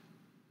 Mm-hmm.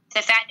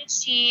 The fact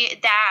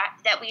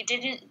that we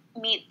didn't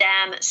meet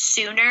them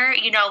sooner,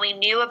 you know, we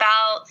knew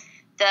about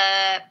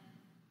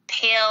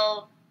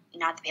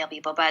not the pale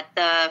people, but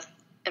how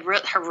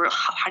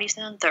do you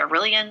say them? The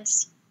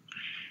Aurelians,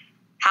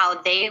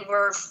 how they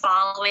were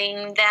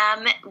following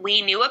them.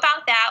 We knew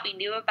about that. We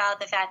knew about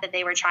the fact that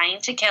they were trying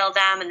to kill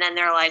them. And then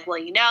they're like, well,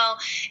 you know,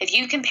 if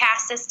you can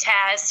pass this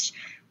test,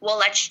 we'll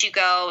let you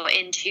go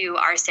into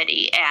our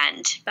city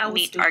and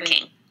meet our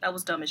king. That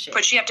was dumb as shit.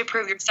 But you have to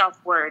prove yourself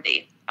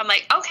worthy. I'm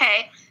like,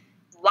 okay,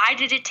 why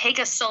did it take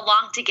us so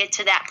long to get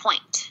to that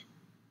point?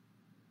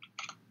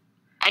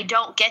 I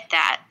don't get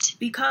that.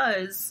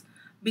 Because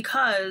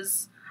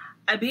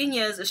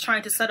Ibanez is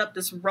trying to set up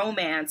this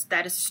romance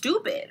that is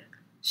stupid.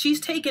 She's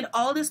taken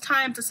all this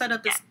time to set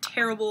up this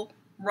terrible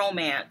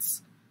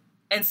romance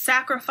and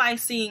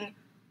sacrificing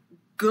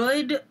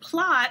good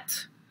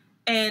plot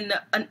and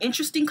an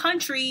interesting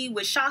country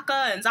with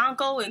Shaka and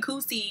Zanko and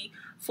Kusi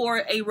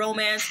for a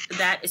romance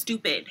that is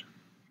stupid.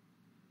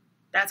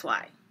 That's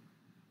why.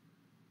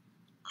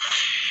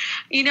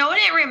 You know what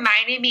it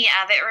reminded me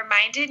of? It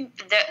reminded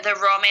the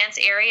romance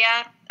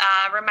area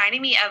reminded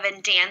me of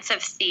in Dance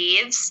of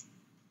Thieves,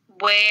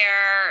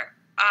 where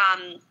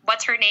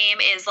what's her name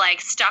is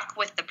like stuck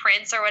with the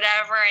prince or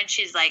whatever, and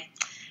she's like,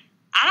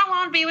 I don't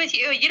want to be with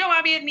you. You don't want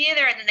to be with me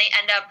either. And then they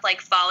end up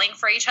like falling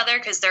for each other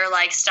because they're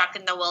like stuck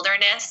in the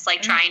wilderness,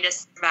 like trying to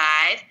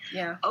survive.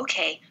 Yeah.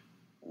 Okay.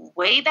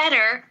 Way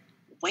better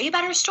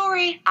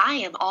story. I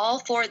am all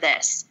for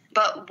this.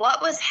 But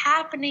what was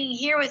happening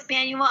here with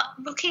Manuel?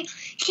 Okay,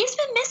 he's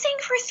been missing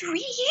for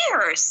 3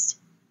 years.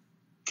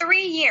 3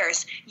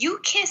 years. You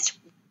kissed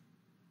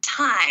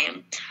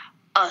time,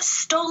 a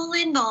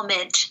stolen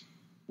moment,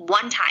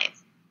 one time.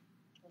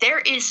 There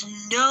is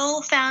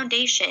no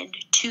foundation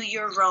to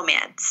your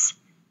romance.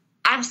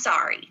 I'm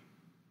sorry.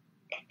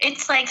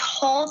 It's like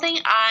holding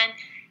on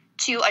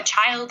to a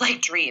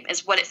childlike dream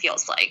is what it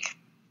feels like.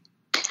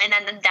 And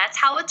then that's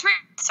how it's written.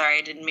 Sorry,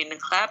 I didn't mean to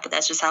clap, but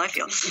that's just how I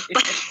feel.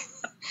 But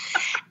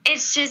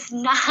it's just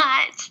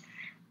not...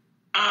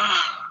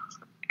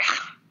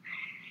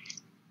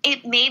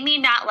 it made me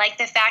not like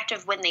the fact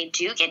of when they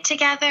do get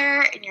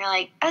together, and you're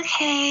like,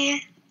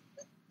 okay,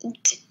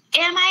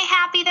 am I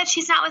happy that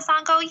she's not with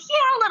Zanko?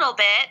 Yeah, a little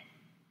bit.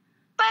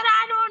 But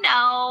I don't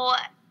know.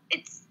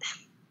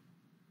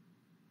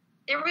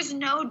 There was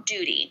no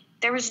duty.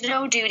 There was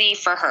no duty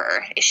for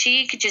her.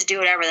 She could just do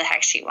whatever the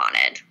heck she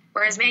wanted.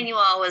 Whereas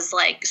Manuel was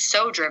like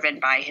so driven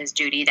by his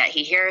duty that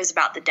he hears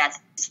about the death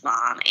of his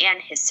mom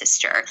and his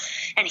sister.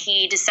 And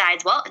he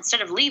decides, well,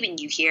 instead of leaving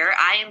you here,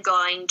 I am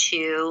going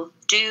to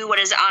do what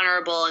is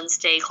honorable and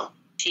stay close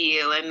to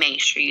you and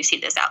make sure you see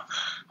this out.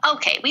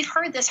 Okay, we've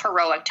heard this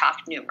heroic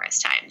talk numerous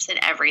times in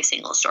every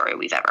single story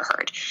we've ever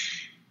heard.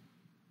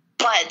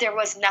 But there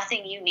was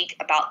nothing unique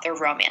about their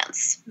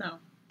romance. No.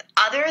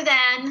 Other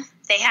than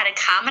they had a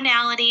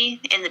commonality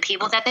in the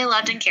people that they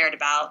loved and cared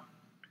about.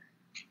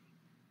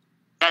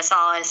 That's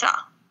all I saw.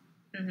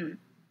 Mm-hmm.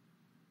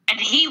 And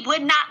he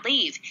would not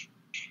leave.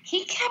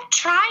 He kept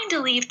trying to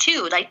leave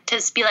too, like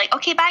to be like,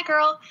 okay, bye,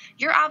 girl.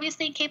 You're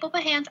obviously in capable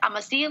hands. I'm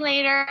going to see you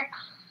later.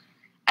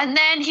 And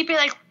then he'd be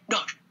like, no,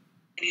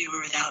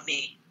 anywhere without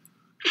me.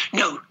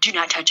 No, do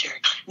not touch her.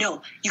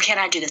 No, you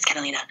cannot do this,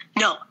 Catalina.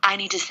 No, I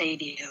need to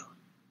save you.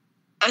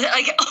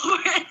 Like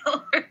over and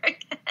over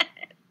again.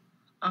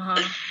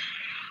 Uh-huh.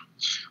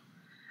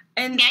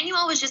 And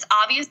Manuel was just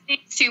obviously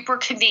a super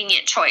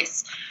convenient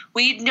choice.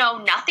 We know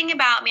nothing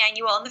about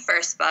Manuel in the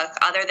first book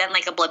other than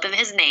like a blip of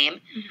his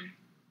name,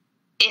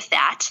 if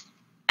that.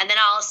 And then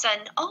all of a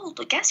sudden, oh,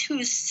 guess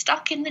who's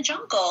stuck in the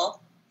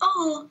jungle?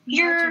 Oh,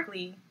 your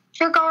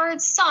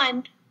guard's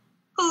son,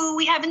 who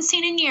we haven't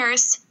seen in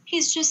years.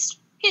 He's just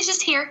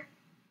here.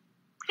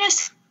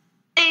 Just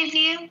save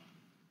you.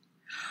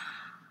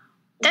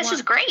 That's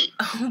just great.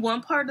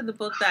 One part of the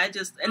book that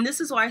and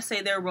this is why I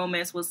say their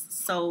romance was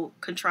so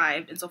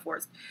contrived and so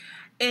forced,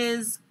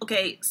 is,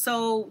 okay,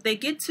 so they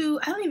get to,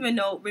 I don't even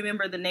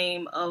remember the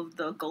name of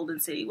the Golden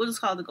City. We'll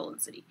just call it the Golden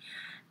City.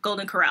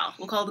 Golden Corral.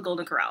 We'll call it the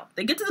Golden Corral.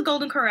 They get to the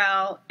Golden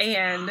Corral,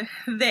 and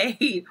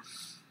he's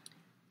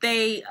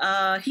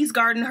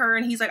guarding her,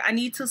 and he's like, I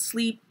need to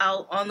sleep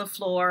out on the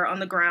floor, on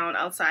the ground,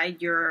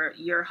 outside your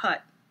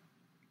hut.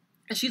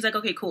 And she's like,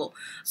 okay, cool.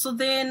 So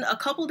then a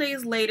couple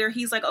days later,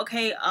 he's like,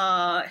 okay,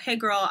 hey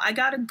girl, I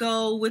gotta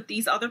go with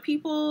these other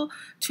people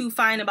to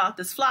find about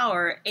this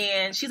flower.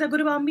 And she's like,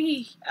 what about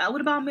me?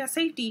 What about my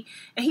safety?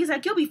 And he's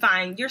like, you'll be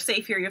fine. You're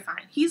safe here. You're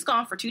fine. He's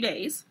gone for 2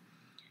 days.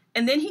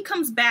 And then he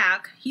comes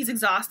back. He's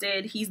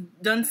exhausted. He's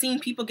done seeing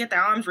people get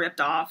their arms ripped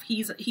off.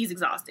 He's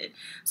exhausted.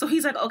 So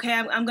he's like, okay,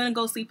 I'm gonna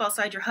go sleep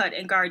outside your hut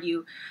and guard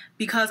you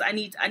because I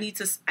need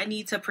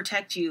to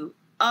protect you.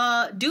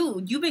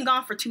 Dude, you've been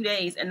gone for 2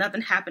 days and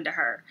nothing happened to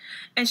her.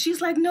 And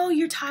she's like, no,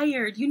 you're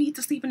tired. You need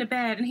to sleep in the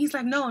bed. And he's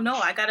like, no,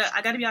 I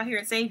gotta be out here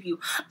and save you.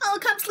 Oh,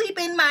 come sleep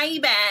in my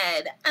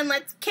bed and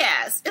let's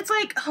kiss. It's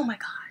like, oh my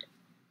God.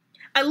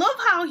 I love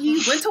how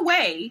he went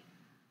away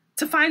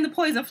to find the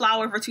poison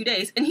flower for 2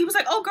 days. And he was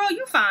like, oh girl,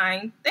 you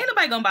fine. Ain't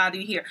nobody gonna bother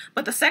you here.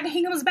 But the second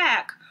he comes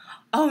back,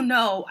 oh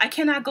no, I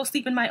cannot go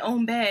sleep in my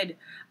own bed.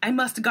 I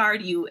must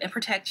guard you and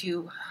protect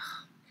you.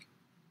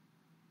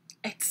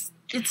 It's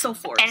so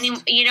forced.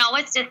 And you know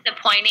what's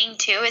disappointing,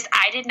 too, is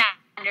I did not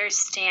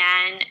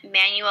understand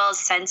Manuel's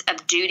sense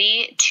of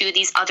duty to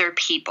these other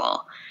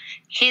people.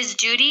 His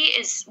duty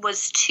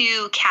was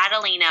to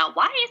Catalina.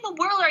 Why in the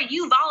world are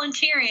you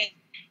volunteering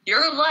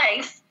your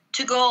life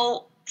to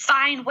go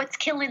find what's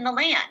killing the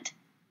land?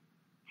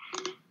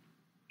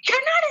 You're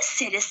not a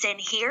citizen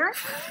here.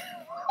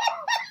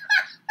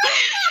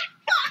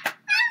 I'm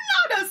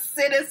not a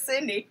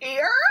citizen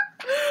here.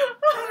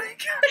 Oh my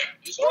God.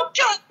 You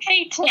don't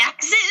pay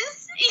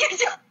taxes. You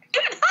don't do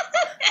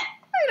nothing.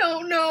 I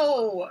don't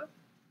know.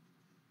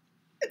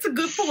 It's a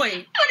good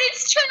point. But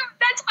it's true.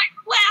 That's why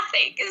I'm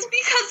laughing, is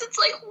because it's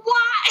like,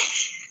 why?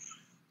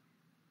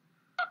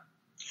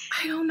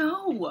 I don't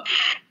know.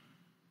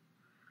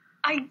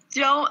 I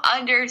don't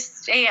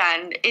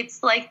understand.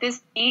 It's like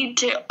this need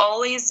to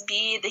always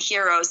be the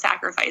hero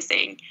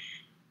sacrificing,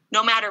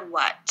 no matter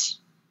what.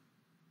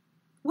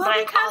 Well, but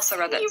because I've also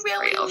read that he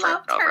really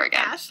loved her,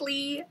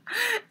 Ashley. Even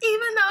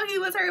though he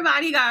was her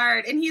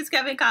bodyguard and he's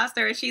Kevin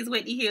Costner and she's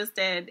Whitney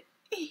Houston,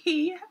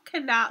 he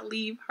cannot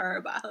leave her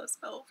by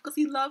herself because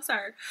he loves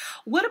her.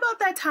 What about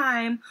that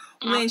time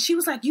when she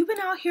was like, you've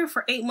been out here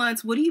for 8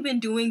 months. What have you been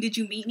doing? Did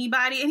you meet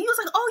anybody? And he was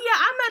like, oh yeah,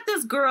 I met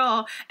this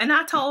girl and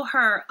I told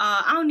her,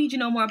 I don't need you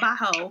no more, bye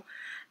ho.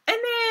 And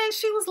then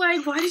she was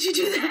like, why did you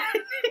do that?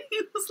 And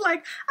he was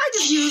like, I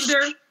just used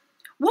her.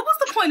 What was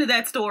the point of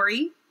that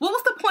story? What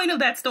was the point of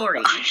that story?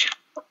 It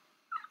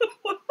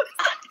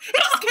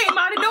just came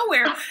out of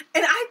nowhere.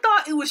 And I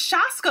thought it was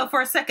Shaska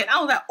for a second. I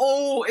was like,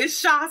 oh, it's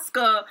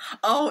Shaska.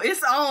 Oh,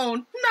 it's on.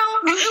 No,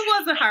 it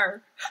wasn't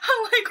her.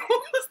 I'm like,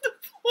 what was the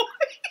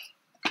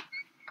point?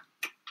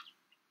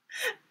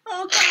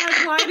 Oh,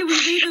 God, why did we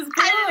read this book? I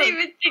didn't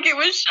even think it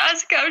was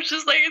Shaska. I was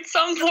just like, it's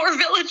some poor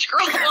village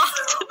girl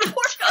lost in the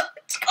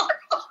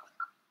jungle.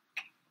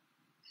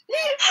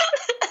 Oh,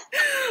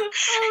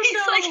 He's no.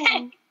 like,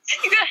 hey,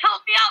 you gotta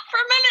help me out for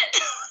a minute.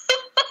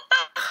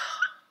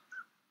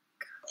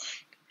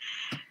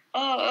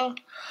 Oh,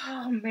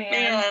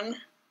 man.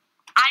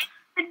 I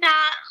did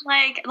not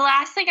like, the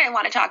last thing I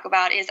want to talk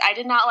about is I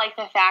did not like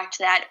the fact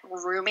that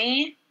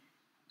Rumi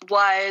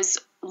was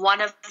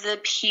one of the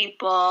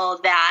people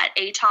that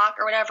Atok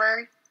or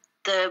whatever,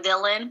 the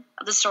villain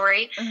of the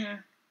story,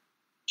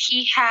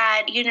 he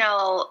had,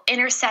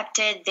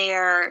 intercepted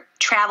their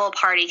travel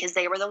party because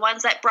they were the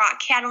ones that brought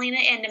Catalina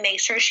in to make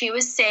sure she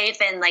was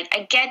safe. And, like,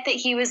 I get that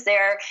he was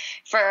there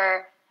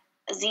for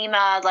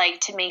Zima, like,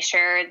 to make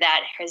sure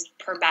that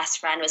her best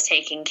friend was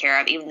taken care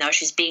of, even though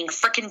she's being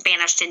freaking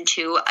banished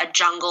into a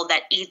jungle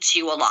that eats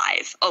you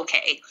alive.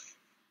 Okay.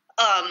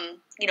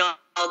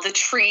 The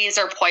trees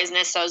are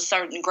poisonous, so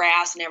certain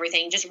grass and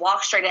everything. Just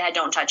walk straight ahead,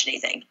 don't touch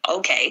anything.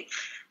 Okay.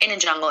 In a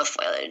jungle of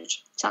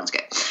foliage. Sounds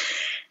good.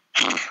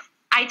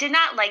 I did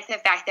not like the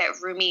fact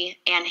that Rumi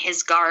and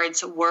his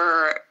guards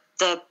were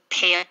the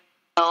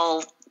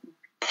pale,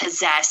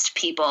 possessed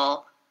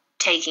people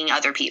taking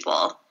other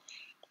people.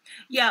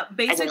 Yeah,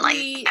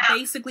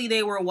 basically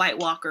they were White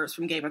Walkers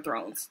from Game of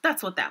Thrones.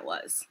 That's what that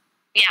was.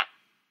 Yeah.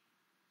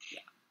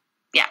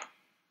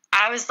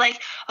 I was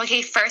like,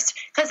 okay, first,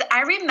 because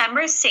I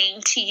remember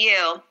saying to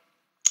you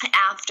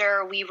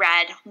after we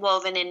read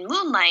Woven in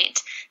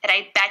Moonlight that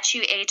I bet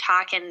you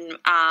Atok and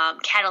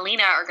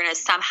Catalina are going to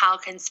somehow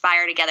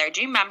conspire together.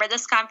 Do you remember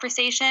this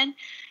conversation?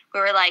 We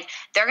were like,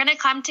 they're going to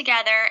come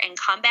together and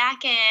come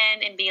back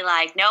in and be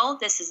like, no,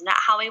 this is not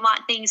how we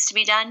want things to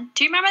be done.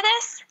 Do you remember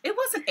this? It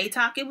wasn't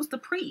Atok. It was the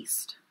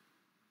priest.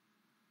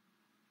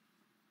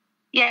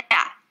 Yeah.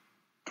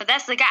 But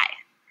that's the guy.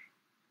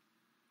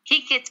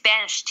 He gets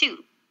banished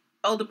too.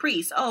 Oh, the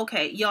priest. Oh,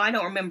 okay. Yo, I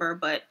don't remember,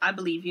 but I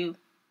believe you.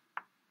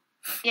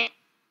 Yeah.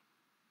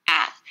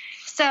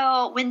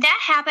 So when that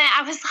happened,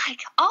 I was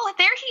like, oh,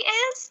 there he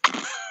is.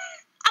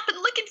 I've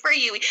been looking for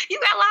you.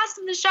 You got lost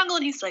in the jungle.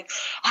 And he's like,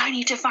 I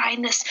need to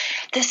find this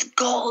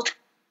gold.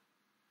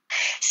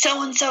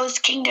 So-and-so's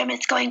kingdom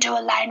is going to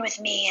align with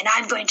me, and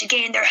I'm going to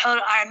gain their whole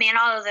army and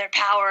all of their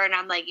power. And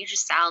I'm like, you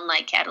just sound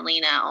like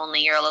Catalina,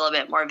 only you're a little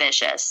bit more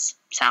vicious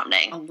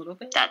sounding. A little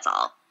bit? That's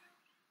all.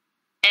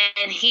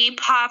 And he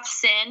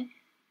pops in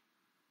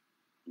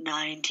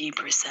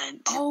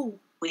 90%. Oh.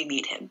 We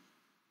meet him.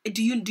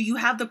 Do you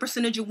have the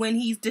percentage of when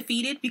he's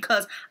defeated?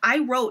 Because I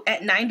wrote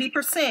at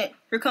 90%,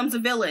 here comes a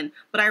villain.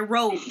 But I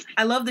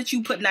love that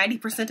you put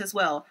 90% as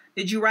well.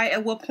 Did you write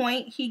at what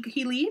point he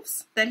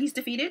leaves? That he's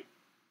defeated?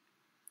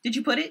 Did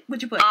you put it?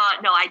 What'd you put?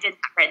 No, I did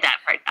not write that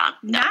part down.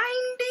 No.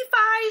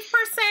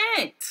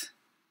 95%.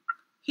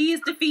 He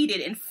is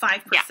defeated in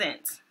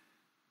 5%.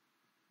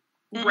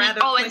 Yeah. Rather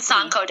quickly. And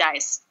Sanko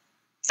dies.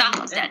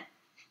 Sanko's dead.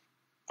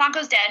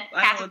 Sanko's dead.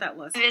 I don't know what that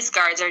was. His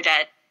guards are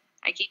dead.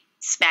 I keep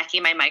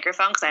smacking my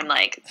microphone because I'm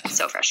like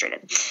so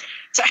frustrated.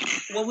 Sorry.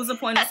 What was the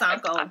point of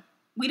Sanko?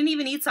 We didn't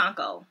even need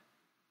Sanko.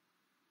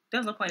 There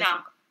was no point of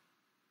Sanko.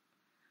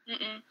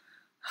 Mm-mm.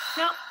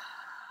 No.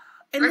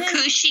 Or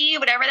Kushi,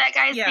 whatever that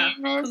guy's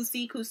name is.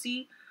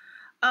 Kusi.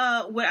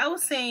 What I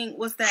was saying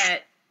was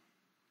that.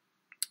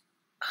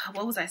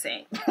 What was I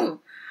saying? What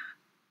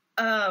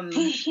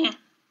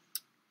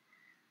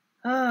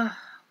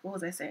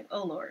was I saying?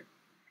 Oh Lord,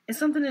 it's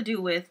something to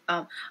do with.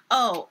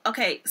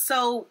 Okay.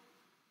 So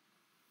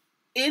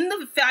in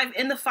the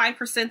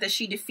 5% that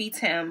she defeats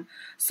him.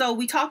 So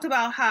we talked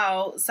about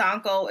how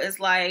Sanko is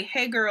like,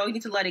 hey girl, you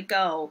need to let it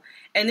go.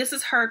 And this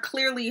is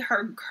clearly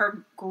her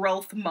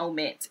growth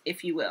moment,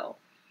 if you will.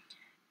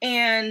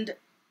 And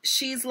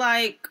she's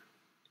like,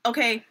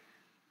 okay,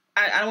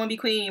 I don't want to be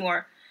queen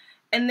anymore.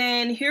 And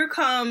then here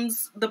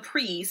comes the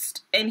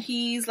priest, and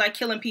he's like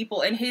killing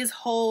people, and his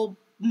whole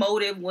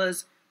motive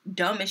was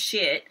dumb as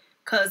shit,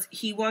 because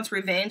he wants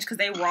revenge because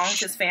they wronged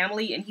his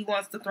family, and he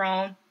wants the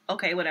throne.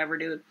 Okay, whatever,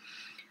 dude.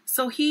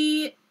 So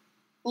he,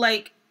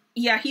 like,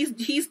 yeah,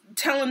 he's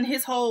telling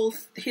his whole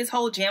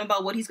jam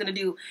about what he's gonna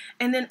do,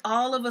 and then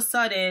all of a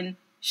sudden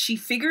she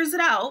figures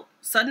it out.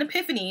 Sudden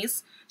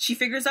epiphanies. She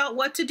figures out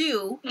what to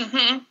do,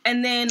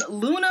 and then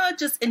Luna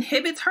just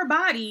inhibits her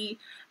body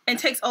and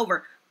takes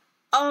over.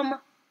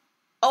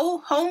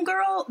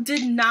 Homegirl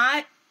did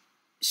not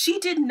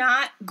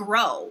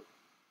grow.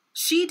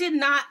 She did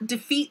not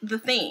defeat the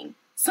thing.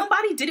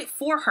 Somebody did it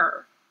for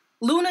her.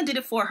 Luna did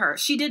it for her.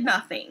 She did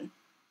nothing.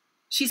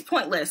 She's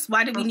pointless.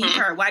 Why did we need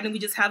her? Why didn't we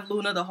just have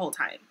Luna the whole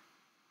time?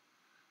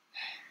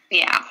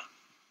 Yeah.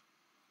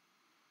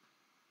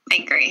 I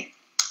agree.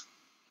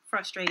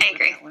 Frustrated with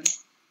that one.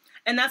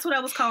 And that's what I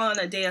was calling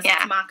a deus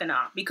ex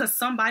machina, because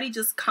somebody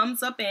just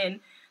comes up and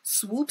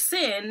swoops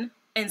in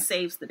and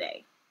saves the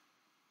day.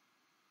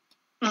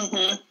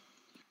 Mm-hmm.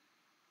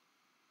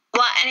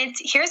 Well, and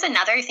here's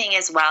another thing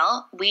as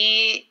well.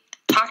 We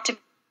talked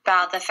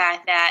about the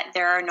fact that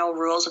there are no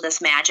rules with this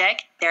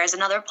magic. There's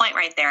another point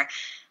right there.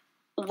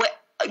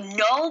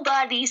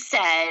 Nobody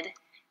said,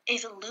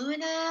 if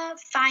Luna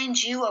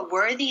finds you a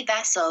worthy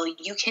vessel,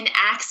 you can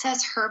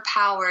access her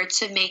power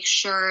to make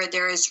sure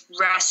there is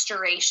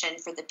restoration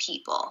for the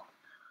people.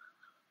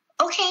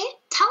 Okay,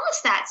 tell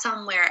us that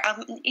somewhere.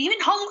 Even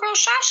homegirl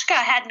Shashka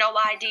had no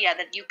idea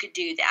that you could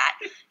do that.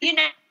 You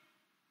know,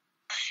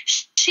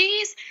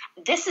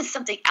 this is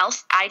something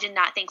else I did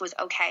not think was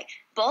okay.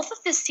 Both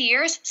of the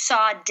seers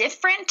saw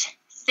different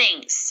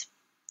things.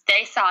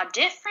 They saw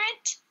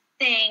different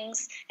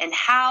things and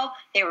how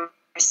they were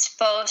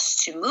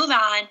supposed to move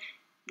on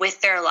with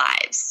their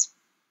lives.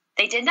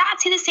 They did not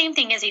see the same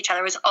thing as each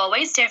other. It was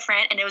always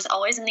different, and it was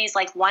always in these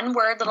like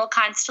one-word little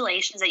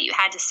constellations that you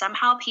had to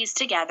somehow piece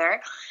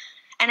together.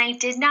 And I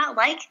did not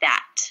like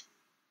that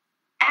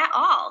at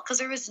all, because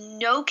there was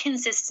no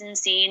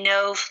consistency,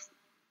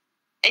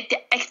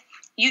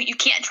 you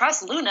can't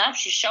trust Luna.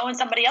 She's showing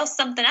somebody else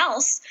something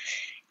else.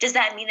 Does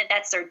that mean that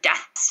that's their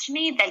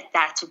destiny?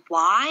 That's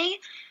why?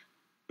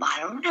 I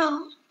don't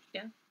know.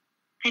 Yeah.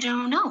 I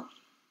don't know.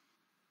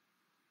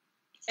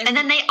 And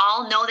then they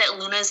all know that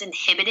Luna's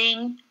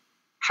inhibiting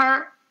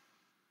her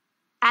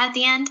at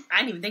the end. I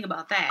didn't even think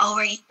about that. Oh,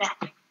 are you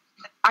back?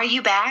 Are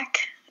you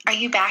back? Are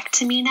you back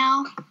to me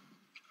now?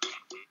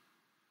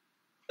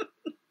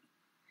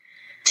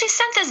 She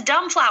sent this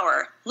dumb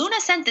flower. Luna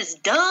sent this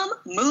dumb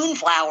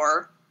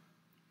moonflower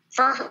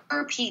for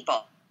her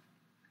people.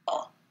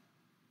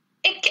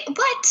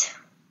 What?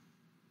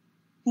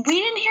 We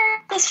didn't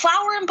hear this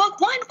flower in book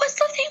 1. What's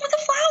the thing with the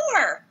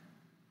flower?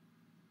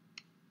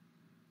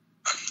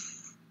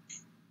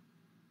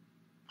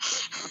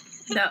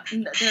 No.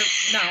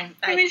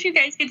 I wish you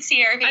guys could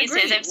see our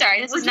faces. I'm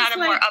sorry. This is not a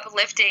more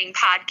uplifting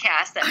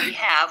podcast that we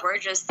have. We're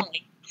just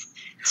like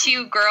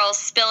two girls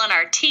spilling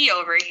our tea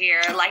over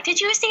here. Like,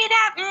 did you see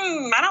that?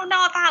 I don't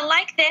know if I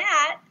like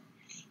that.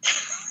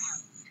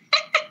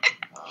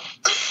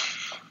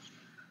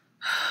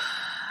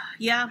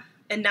 Yeah,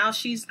 and now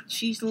she's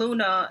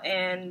Luna,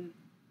 and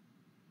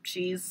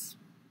she's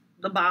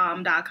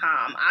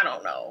thebomb.com. I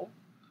don't know.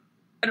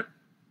 I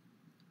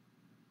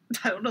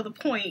don't know the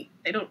point.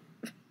 I don't.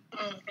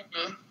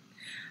 Mm-hmm.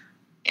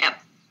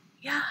 Yep.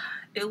 Yeah,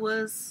 it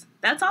was.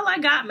 That's all I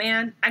got,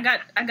 man. I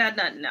got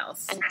nothing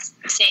else.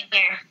 Same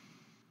here.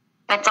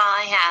 That's all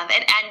I have.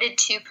 It ended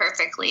too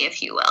perfectly,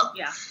 if you will.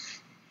 Yeah.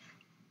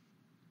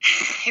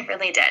 It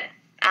really did.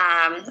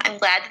 I'm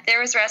glad that there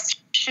was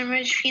restoration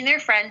between their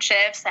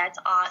friendships. That's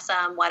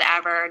awesome.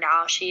 Whatever.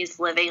 Now she's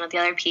living with the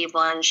other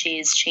people and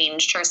she's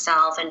changed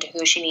herself into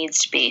who she needs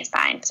to be.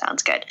 Fine.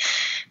 Sounds good.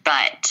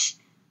 But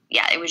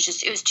yeah, it was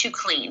too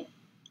clean.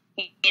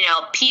 You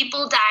know,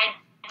 people died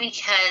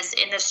because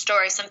in the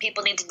story, some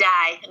people need to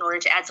die in order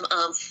to add some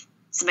oomph,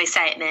 some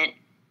excitement.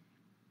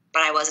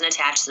 But I wasn't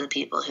attached to the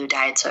people who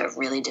died, so it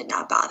really did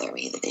not bother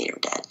me that they were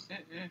dead.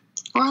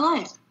 Or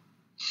alive.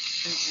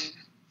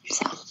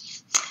 So,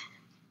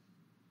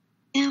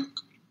 yeah.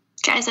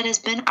 Guys, that has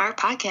been our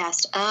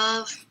podcast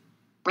of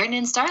Written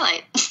in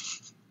Starlight.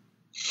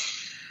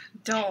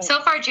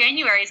 So far,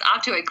 January is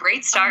off to a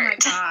great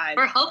start. Oh my God.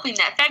 We're hoping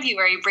that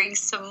February brings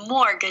some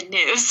more good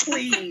news.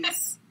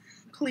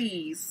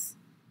 Please.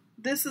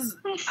 This is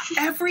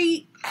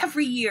every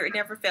year. It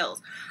never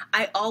fails.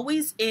 I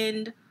always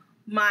end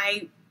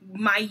my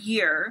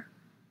year,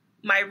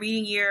 my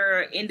reading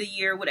year, end of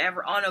year,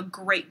 whatever, on a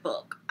great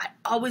book. I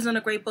always on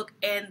a great book,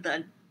 and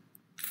the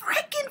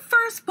freaking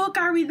first book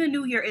I read in the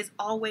new year is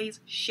always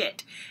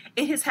shit.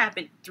 It has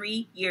happened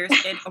 3 years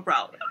in a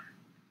row.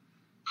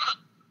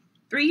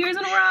 3 years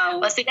in a row.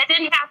 Well, see, that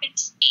didn't happen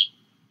to me.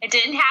 It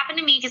didn't happen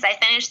to me because I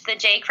finished the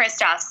J.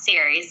 Kristoff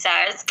series, so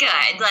it was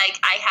good. Like,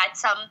 I had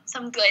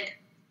some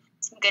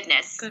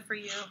goodness. Good for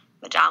you.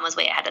 But John was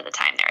way ahead of the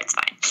time there. It's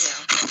fine.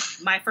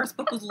 Yeah. My first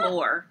book was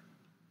Lore.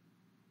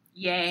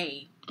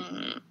 Yay.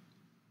 Mm-hmm.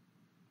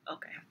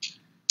 Okay.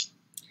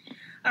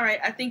 All right,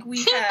 I think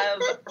we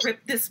have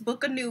ripped this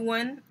book a new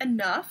one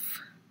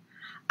enough.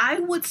 I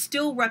would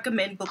still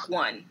recommend book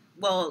 1.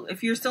 Well,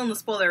 if you're still in the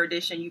spoiler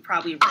edition, you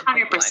probably read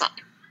 100%. book 1.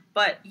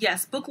 But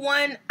yes, book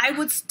 1, I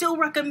would still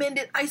recommend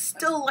it. I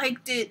still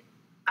liked it.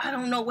 I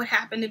don't know what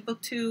happened in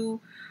book 2.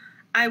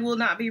 I will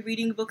not be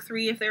reading book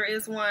 3 if there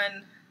is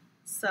one.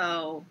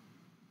 So,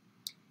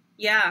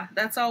 yeah,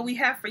 that's all we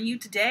have for you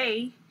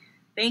today.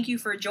 Thank you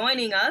for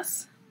joining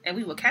us, and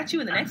we will catch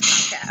you in the next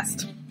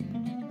podcast.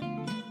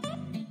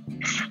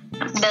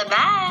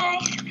 Bye-bye.